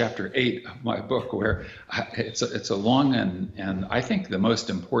read chapter 8 of my book, where it's a long and I think the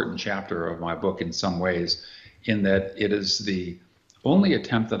most important chapter of my book in some ways, in that it is the only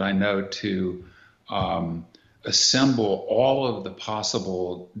attempt that I know to assemble all of the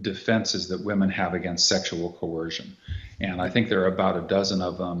possible defenses that women have against sexual coercion. And I think there are about a dozen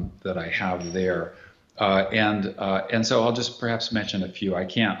of them that I have there. And so I'll just perhaps mention a few. I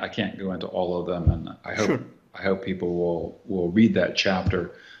can't go into all of them, and I hope people will read that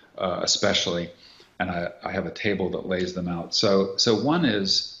chapter, especially. And I have a table that lays them out. So one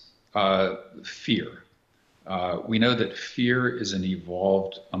is fear. We know that fear is an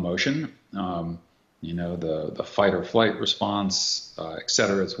evolved emotion. The fight or flight response, et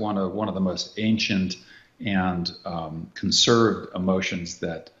cetera. It's one of the most ancient and conserved emotions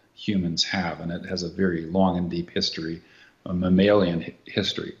that humans have, and it has a very long and deep history, a mammalian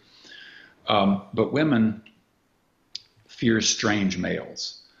history. But women fear strange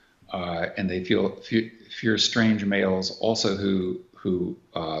males, and they fear strange males also who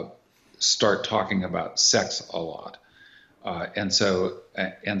start talking about sex a lot, and so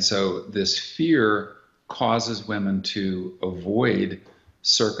this fear causes women to avoid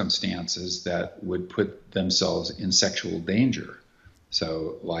circumstances that would put themselves in sexual danger.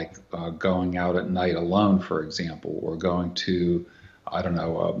 So like going out at night alone, for example, or going to, I don't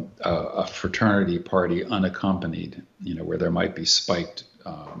know, a fraternity party unaccompanied, where there might be spiked,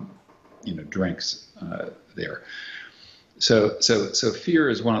 drinks there. So fear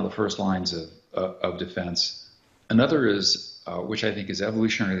is one of the first lines of defense. Another is, which I think is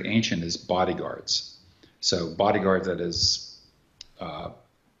evolutionarily ancient, is bodyguards. So bodyguards, that is,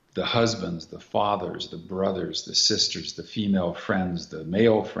 the husbands, the fathers, the brothers, the sisters, the female friends, the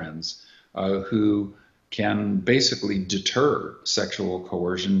male friends, who can basically deter sexual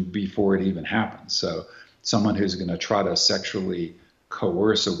coercion before it even happens. So someone who's going to try to sexually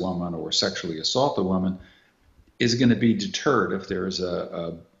coerce a woman or sexually assault a woman is going to be deterred if there's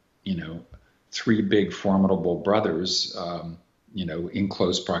three big formidable brothers, in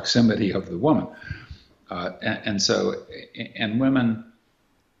close proximity of the woman. And women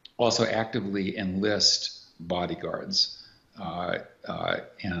also actively enlist bodyguards.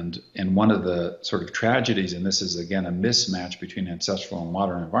 And one of the sort of tragedies, and this is again a mismatch between ancestral and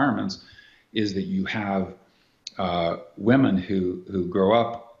modern environments, is that you have women who grow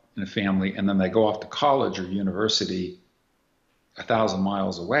up in a family and then they go off to college or university 1,000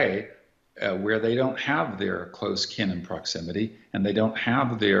 miles away, where they don't have their close kin in proximity and they don't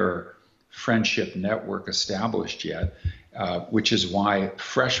have their friendship network established yet, which is why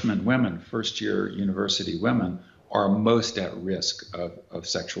freshman women, first-year university women, are most at risk of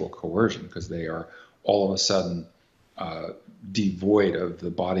sexual coercion, because they are all of a sudden devoid of the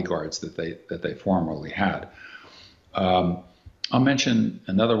bodyguards that they formerly had. I'll mention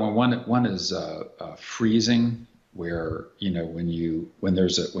another one. One is freezing, where when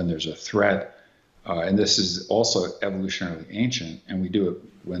there's a threat, and this is also evolutionarily ancient, and we do it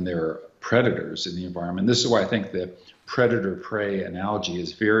when there are predators in the environment. This is why I think the predator-prey analogy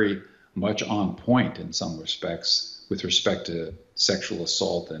is very much on point in some respects with respect to sexual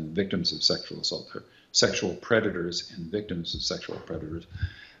assault and victims of sexual assault, or sexual predators and victims of sexual predators,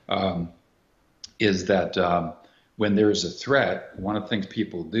 is that when there's a threat, one of the things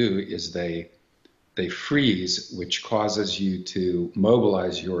people do is they freeze, which causes you to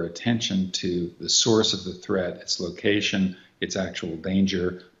mobilize your attention to the source of the threat, its location, its actual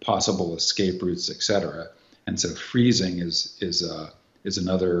danger, possible escape routes, etc. And so freezing is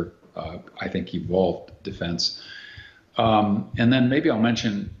another, I think, evolved defense. And then maybe I'll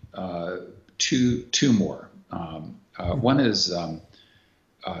mention two more. One is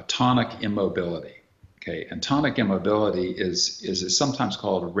tonic immobility. Okay, and tonic immobility is sometimes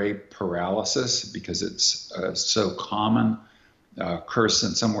called rape paralysis, because it's so common, occurs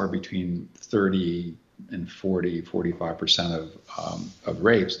in somewhere between 30 and 45% of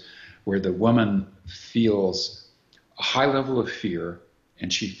rapes, where the woman feels a high level of fear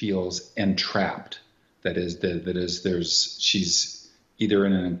and she feels entrapped. She's either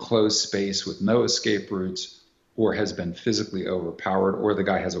in an enclosed space with no escape routes, or has been physically overpowered, or the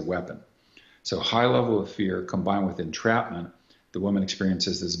guy has a weapon. So high level of fear combined with entrapment, the woman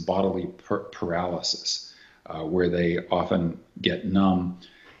experiences this bodily paralysis, where they often get numb.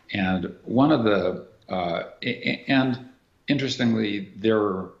 And and interestingly, there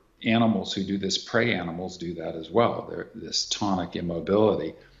are animals who do this. Prey animals do that as well. They're this tonic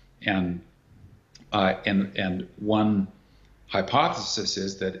immobility, and one hypothesis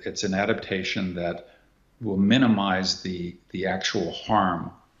is that it's an adaptation that will minimize the actual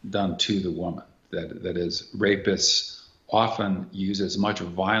harm done to the woman. That is, rapists often use as much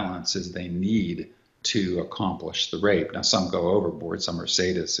violence as they need to accomplish the rape. Now, some go overboard, some are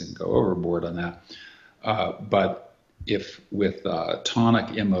sadists and go overboard on that. But if with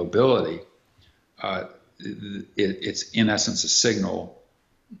tonic immobility, it's in essence a signal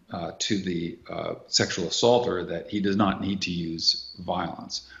to the sexual assaulter that he does not need to use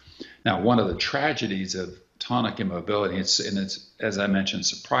violence. Now, one of the tragedies of tonic immobility, and it's, as I mentioned,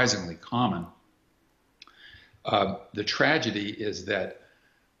 surprisingly common. The tragedy is that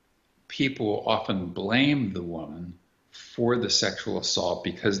people often blame the woman for the sexual assault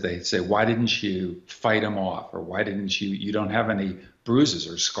because they say, why didn't you fight him off? Or why didn't you don't have any bruises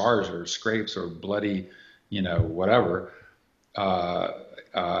or scars or scrapes or bloody, whatever. Why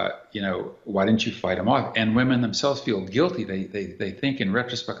didn't you fight him off? And women themselves feel guilty. They think in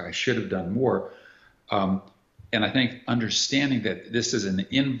retrospect, I should have done more. And I think understanding that this is an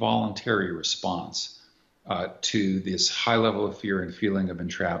involuntary response to this high level of fear and feeling of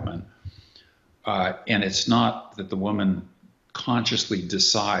entrapment. And it's not that the woman consciously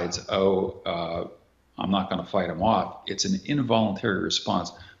decides, I'm not going to fight him off. It's an involuntary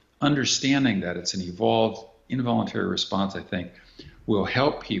response. Understanding that it's an evolved involuntary response, I think, will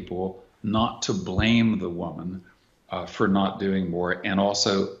help people not to blame the woman for not doing more, and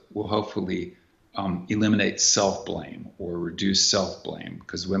also will hopefully eliminate self-blame or reduce self-blame,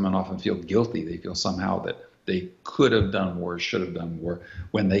 because women often feel guilty. They feel somehow that they could have done more, should have done more,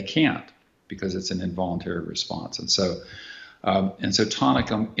 when they can't, because it's an involuntary response. And so tonic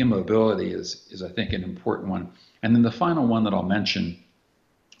immobility is I think an important one. And then the final one that I'll mention,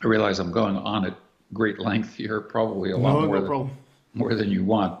 I realize I'm going on at great length here, probably a lot more than you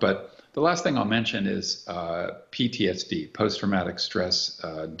want, but the last thing I'll mention is PTSD, post-traumatic stress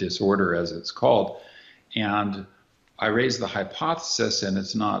disorder, as it's called. And I raised the hypothesis, and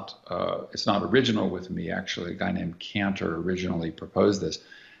it's not original with me, actually. A guy named Cantor originally proposed this,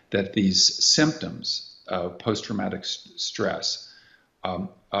 that these symptoms of post-traumatic stress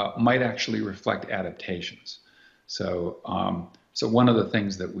might actually reflect adaptations. So one of the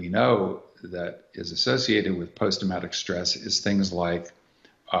things that we know that is associated with post-traumatic stress is things like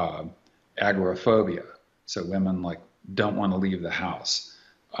agoraphobia. So women don't want to leave the house,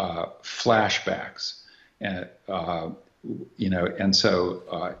 flashbacks, and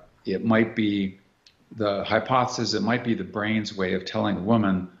so it might be the hypothesis. It might be the brain's way of telling a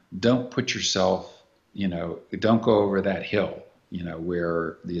woman, don't put yourself, don't go over that hill,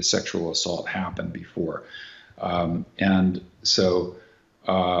 where the sexual assault happened before, and so.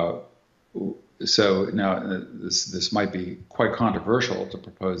 So now this might be quite controversial to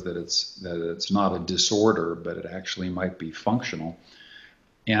propose that it's not a disorder, but it actually might be functional.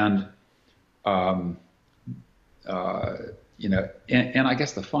 And and I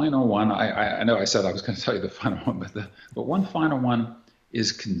guess the final one, I know I said I was going to tell you the final one, but one final one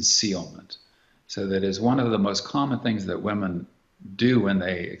is concealment. So that is one of the most common things that women do when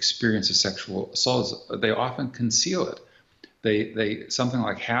they experience a sexual assault. They often conceal it. They something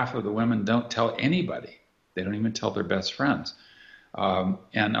like half of the women don't tell anybody. They don't even tell their best friends.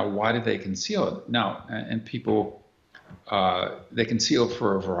 And why do they conceal it? Now, and people, they conceal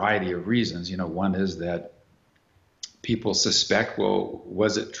for a variety of reasons. One is that people suspect, well,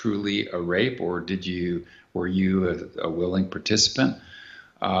 was it truly a rape, or were you a willing participant?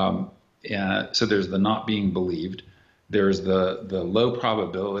 And so there's the not being believed. There's the low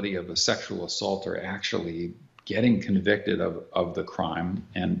probability of a sexual assaulter actually getting convicted of the crime,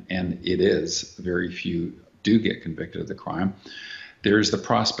 and it is, very few do get convicted of the crime. There's the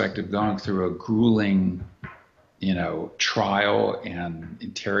prospect of going through a grueling, trial and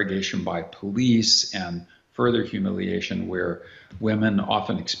interrogation by police and further humiliation, where women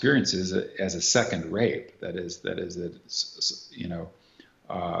often experience it as a second rape. That is,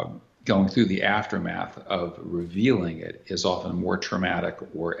 going through the aftermath of revealing it is often more traumatic,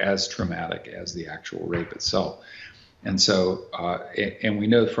 or as traumatic as the actual rape itself. And so, and we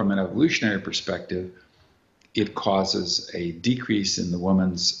know from an evolutionary perspective, it causes a decrease in the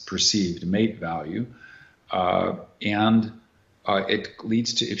woman's perceived mate value, and it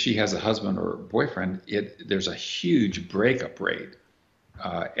leads to, if she has a husband or boyfriend, there's a huge breakup rate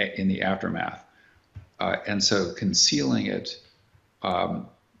in the aftermath. And so concealing it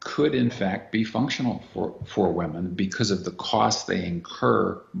could in fact be functional for women because of the cost they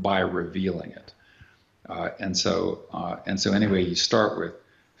incur by revealing it. And so anyway, you start with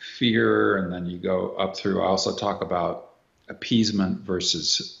fear, and then you go up through. I also talk about appeasement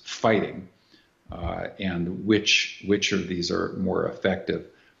versus fighting, and which of these are more effective.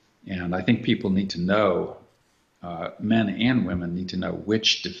 And I think people need to know, men and women need to know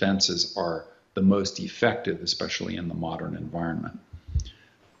which defenses are the most effective, especially in the modern environment.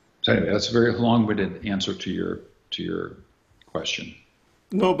 So anyway, that's a very long-winded answer to your question.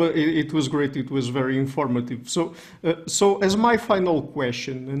 No, but it was great. It was very informative. So as my final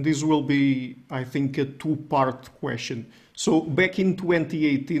question, and this will be, I think, a two-part question. So back in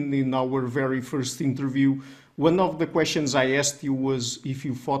 2018, in our very first interview, one of the questions I asked you was if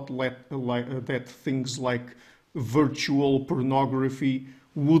you thought that things like virtual pornography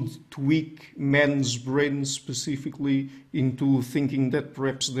would tweak men's brains specifically into thinking that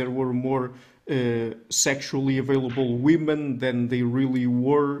perhaps there were more sexually available women than they really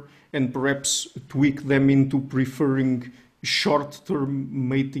were, and perhaps tweak them into preferring short-term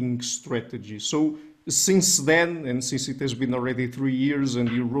mating strategies. So since then, and since it has been already 3 years and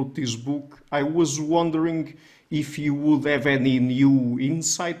you wrote this book, I was wondering if you would have any new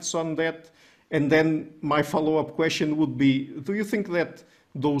insights on that. And then my follow-up question would be, do you think that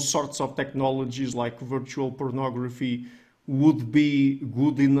those sorts of technologies like virtual pornography would be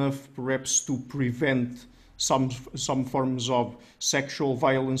good enough perhaps to prevent some forms of sexual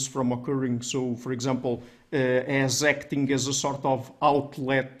violence from occurring? So, for example, as acting as a sort of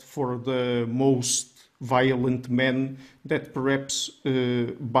outlet for the most violent men, that perhaps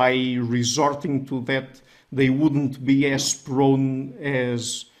by resorting to that, they wouldn't be as prone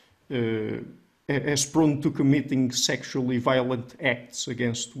to committing sexually violent acts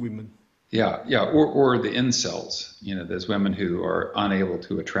against women. Yeah, or the incels, those women who are unable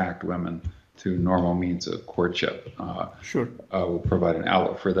to attract women through normal means of courtship. Sure. Will provide an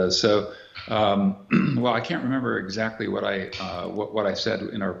outlet for those. So, well, I can't remember exactly what I said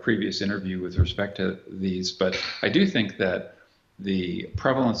in our previous interview with respect to these, but I do think that the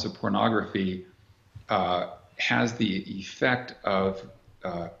prevalence of pornography has the effect of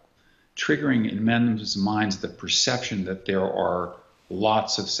triggering in men's minds the perception that there are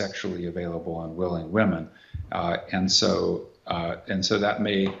lots of sexually available and willing women, and so that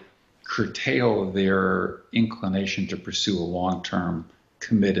may curtail their inclination to pursue a long-term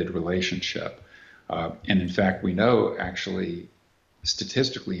committed relationship. And in fact, we know actually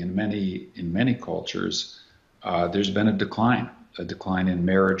statistically in many cultures, there's been a decline in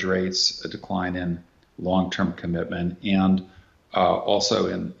marriage rates, a decline in long-term commitment, and also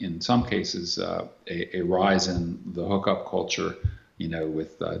in some cases a rise in the hookup culture,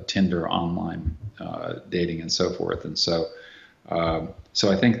 with Tinder, online dating, and so forth. And so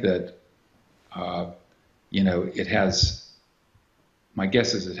I think that it has. My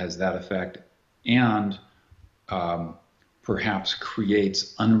guess is it has that effect, and perhaps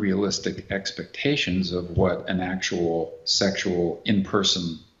creates unrealistic expectations of what an actual sexual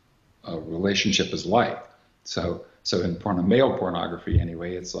in-person relationship is like. So in male pornography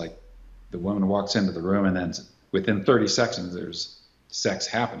anyway, it's like the woman walks into the room and then within 30 seconds there's sex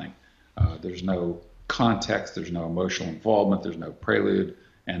happening. There's no context, there's no emotional involvement, there's no prelude,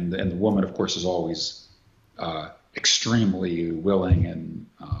 and the woman, of course, is always extremely willing and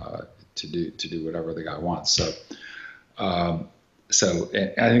to do whatever the guy wants. So I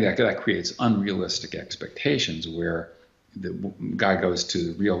think that creates unrealistic expectations where the guy goes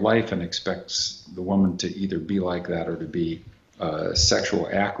to real life and expects the woman to either be like that or to be a sexual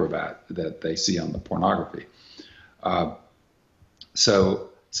acrobat that they see on the pornography. But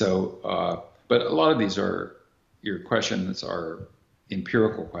a lot of these your questions are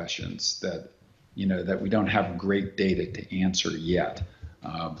empirical questions that we don't have great data to answer yet,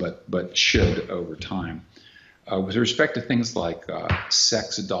 but should over time. With respect to things like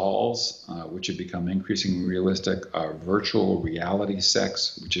sex dolls, which have become increasingly realistic, virtual reality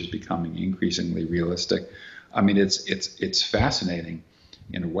sex, which is becoming increasingly realistic. I mean, it's fascinating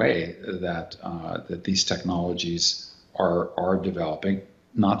in a way that these technologies are developing.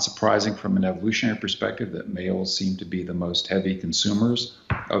 Not surprising from an evolutionary perspective that males seem to be the most heavy consumers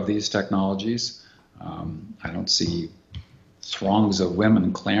of these technologies. I don't see throngs of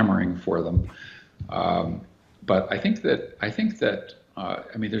women clamoring for them. But I think that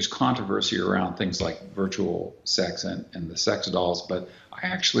I mean, there's controversy around things like virtual sex and the sex dolls, but I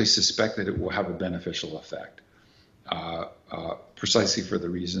actually suspect that it will have a beneficial effect, precisely for the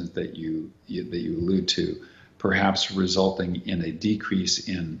reasons that you allude to, perhaps resulting in a decrease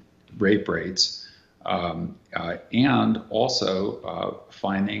in rape rates, and also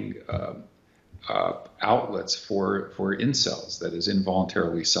finding outlets for incels, that is,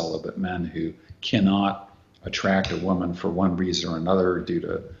 involuntarily celibate men who cannot attract a woman for one reason or another, due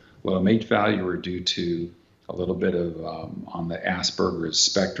to low mate value or due to a little bit of on the Asperger's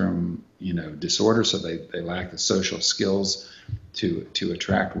spectrum, disorder. So they lack the social skills to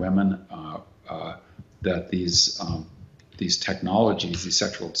attract women. That these technologies, these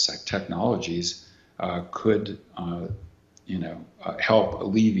sexual technologies, could help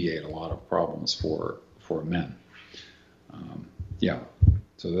alleviate a lot of problems for men. Yeah.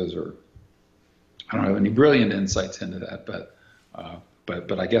 So those are. I don't have any brilliant insights into that,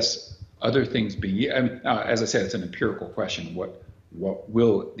 but I guess other things being, as I said, it's an empirical question. What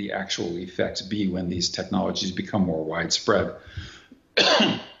will the actual effects be when these technologies become more widespread?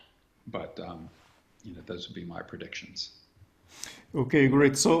 But those would be my predictions. Okay,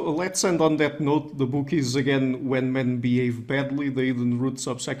 great. So let's end on that note. The book is, again, When Men Behave Badly, The Hidden Roots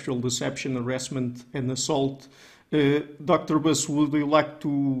of Sexual Deception, Harassment, and Assault. Dr. Buss, would you like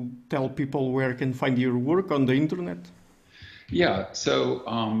to tell people where can find your work on the internet? Yeah,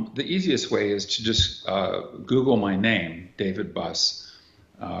 so the easiest way is to just Google my name, David Buss,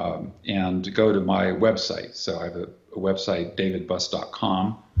 and go to my website. So I have a website,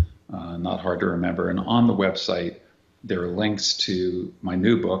 davidbuss.com, not hard to remember. And on the website, there are links to my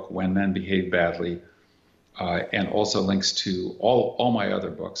new book, When Men Behave Badly, and also links to all my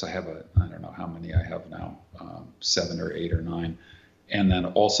other books. I have I don't know how many I have now, 7 or 8 or 9. And then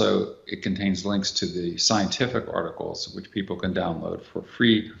also it contains links to the scientific articles, which people can download for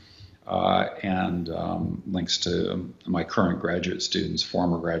free, and links to my current graduate students,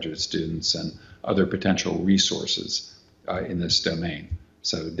 former graduate students, and other potential resources in this domain.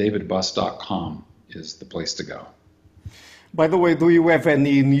 So davidbuss.com is the place to go. By the way, do you have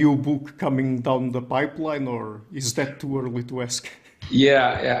any new book coming down the pipeline, or is that too early to ask?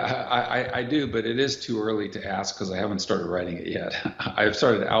 Yeah, I do, but it is too early to ask because I haven't started writing it yet. I've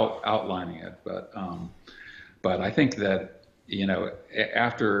started outlining it, but I think that,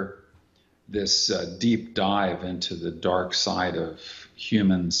 after this deep dive into the dark side of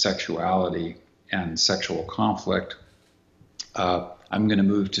human sexuality and sexual conflict, I'm going to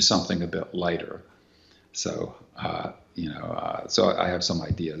move to something a bit lighter. So, so I have some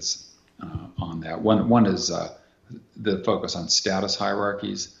ideas on that. One is the focus on status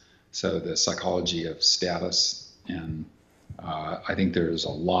hierarchies, so the psychology of status, and I think there's a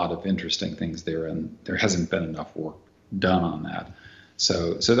lot of interesting things there, and there hasn't been enough work done on that.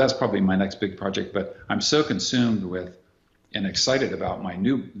 So that's probably my next big project. But I'm so consumed with and excited about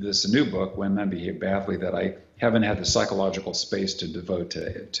this new book, When Men Behave Badly, that I haven't had the psychological space to devote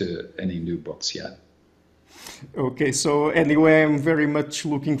to any new books yet. Okay, so anyway, I'm very much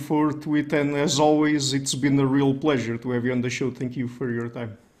looking forward to it, and as always, it's been a real pleasure to have you on the show. Thank you for your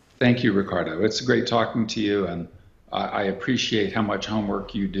time. Thank you, Ricardo. It's great talking to you, and I appreciate how much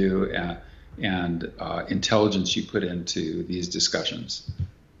homework you do and intelligence you put into these discussions.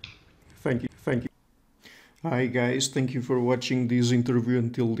 Thank you. Thank you. Hi guys, thank you for watching this interview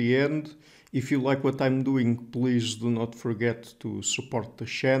until the end. If you like what I'm doing, please do not forget to support the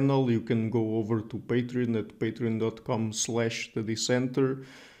channel. You can go over to Patreon at patreon.com/the Dissenter.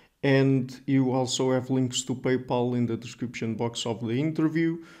 And you also have links to PayPal in the description box of the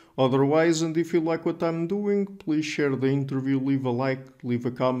interview. Otherwise, and if you like what I'm doing, please share the interview, leave a like, leave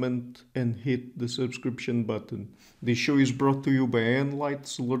a comment, and hit the subscription button. This show is brought to you by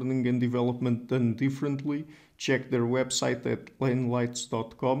Enlights, Learning and Development Done Differently. Check their website at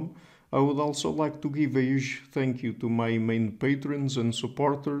enlights.com. I would also like to give a huge thank you to my main patrons and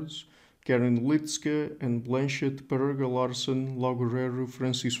supporters, Karen Litzke and Blanchett, Perga Larsen, Laguerrero,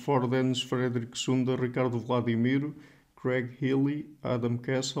 Francis Fordens, Frederick Sunda, Ricardo Vladimiro, Craig Healy, Adam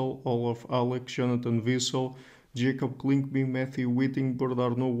Castle, Olaf Alex, Jonathan Wissel, Jacob Klinkby, Matthew Whitting,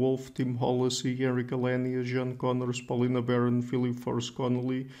 Bernardo Wolf, Tim Hollacy, Eric Alenia, John Connors, Paulina Barron, Philip Force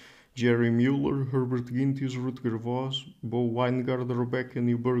Connolly, Jerry Mueller, Herbert Gintis, Rutger Voss, Bo Weingard, Rebecca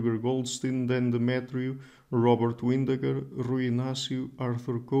Newberger Goldstein, Dan Demetriou, Robert Windager, Rui Inácio,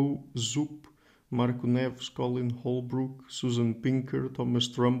 Arthur Coe, Zoop, Marco Neves, Colin Holbrook, Susan Pinker, Thomas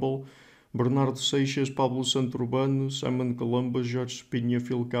Trumbull, Bernardo Seixas, Pablo Santurbano, Simon Colomba, Jorge Spinha,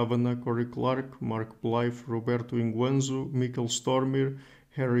 Phil Kavanagh, Corey Clark, Mark Blythe, Roberto Inguanzo, Mikkel Stormir,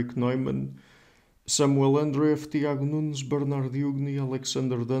 Eric Neumann, Samuel Andreev, Tiago Nunes, Bernard Hugni,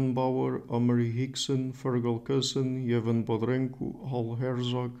 Alexander Dunbauer, Omari Hickson, Fergal Cusson, Evan Bodrenko, Hal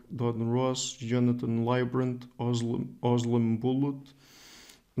Herzog, Don Ross, Jonathan Librant, Oslam Bullitt,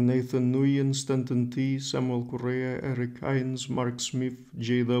 Nathan Nguyen, Stanton T, Samuel Correa, Eric Hines, Mark Smith,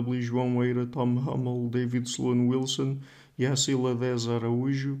 J.W., João Eira, Tom Hummel, David Sloan Wilson, Yassila Dez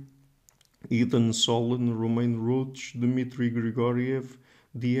Araújo, Ethan Solon, Romain Roach, Dmitry Grigoriev,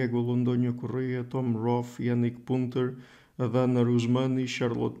 Diego Londonho Correa, Tom Roth, Yannick Punter, Adana Rusmani,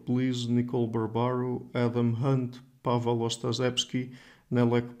 Charlotte Bliss, Nicole Barbaro, Adam Hunt, Pavel Ostaszewski,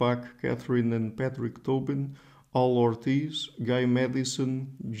 Nelek Bach, Catherine and Patrick Tobin, Al Ortiz, Guy Madison,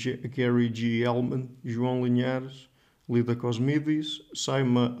 Gary G. Elman, João Linhares, Lida Cosmides,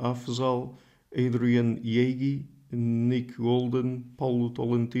 Saima Afzal, Adrian Yegi, Nick Golden, Paulo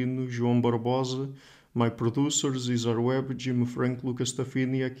Tolentino, João Barbosa, my producers, Isar Webb, Jim Frank, Lucas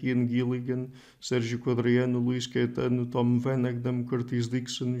Tafini, Akian Gilligan, Sérgio Quadriano, Luís Caetano, Tom Van Egdam, Curtis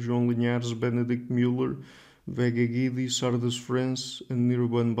Dixon, João Linhares, Benedict Mueller, Vega Guidi, Sardas France, and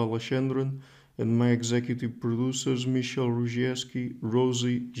Nirban Balachandran, and my executive producers, Michel Rugieski,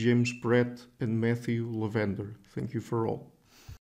 Rosie, James Pratt, and Matthew Lavender. Thank you for all.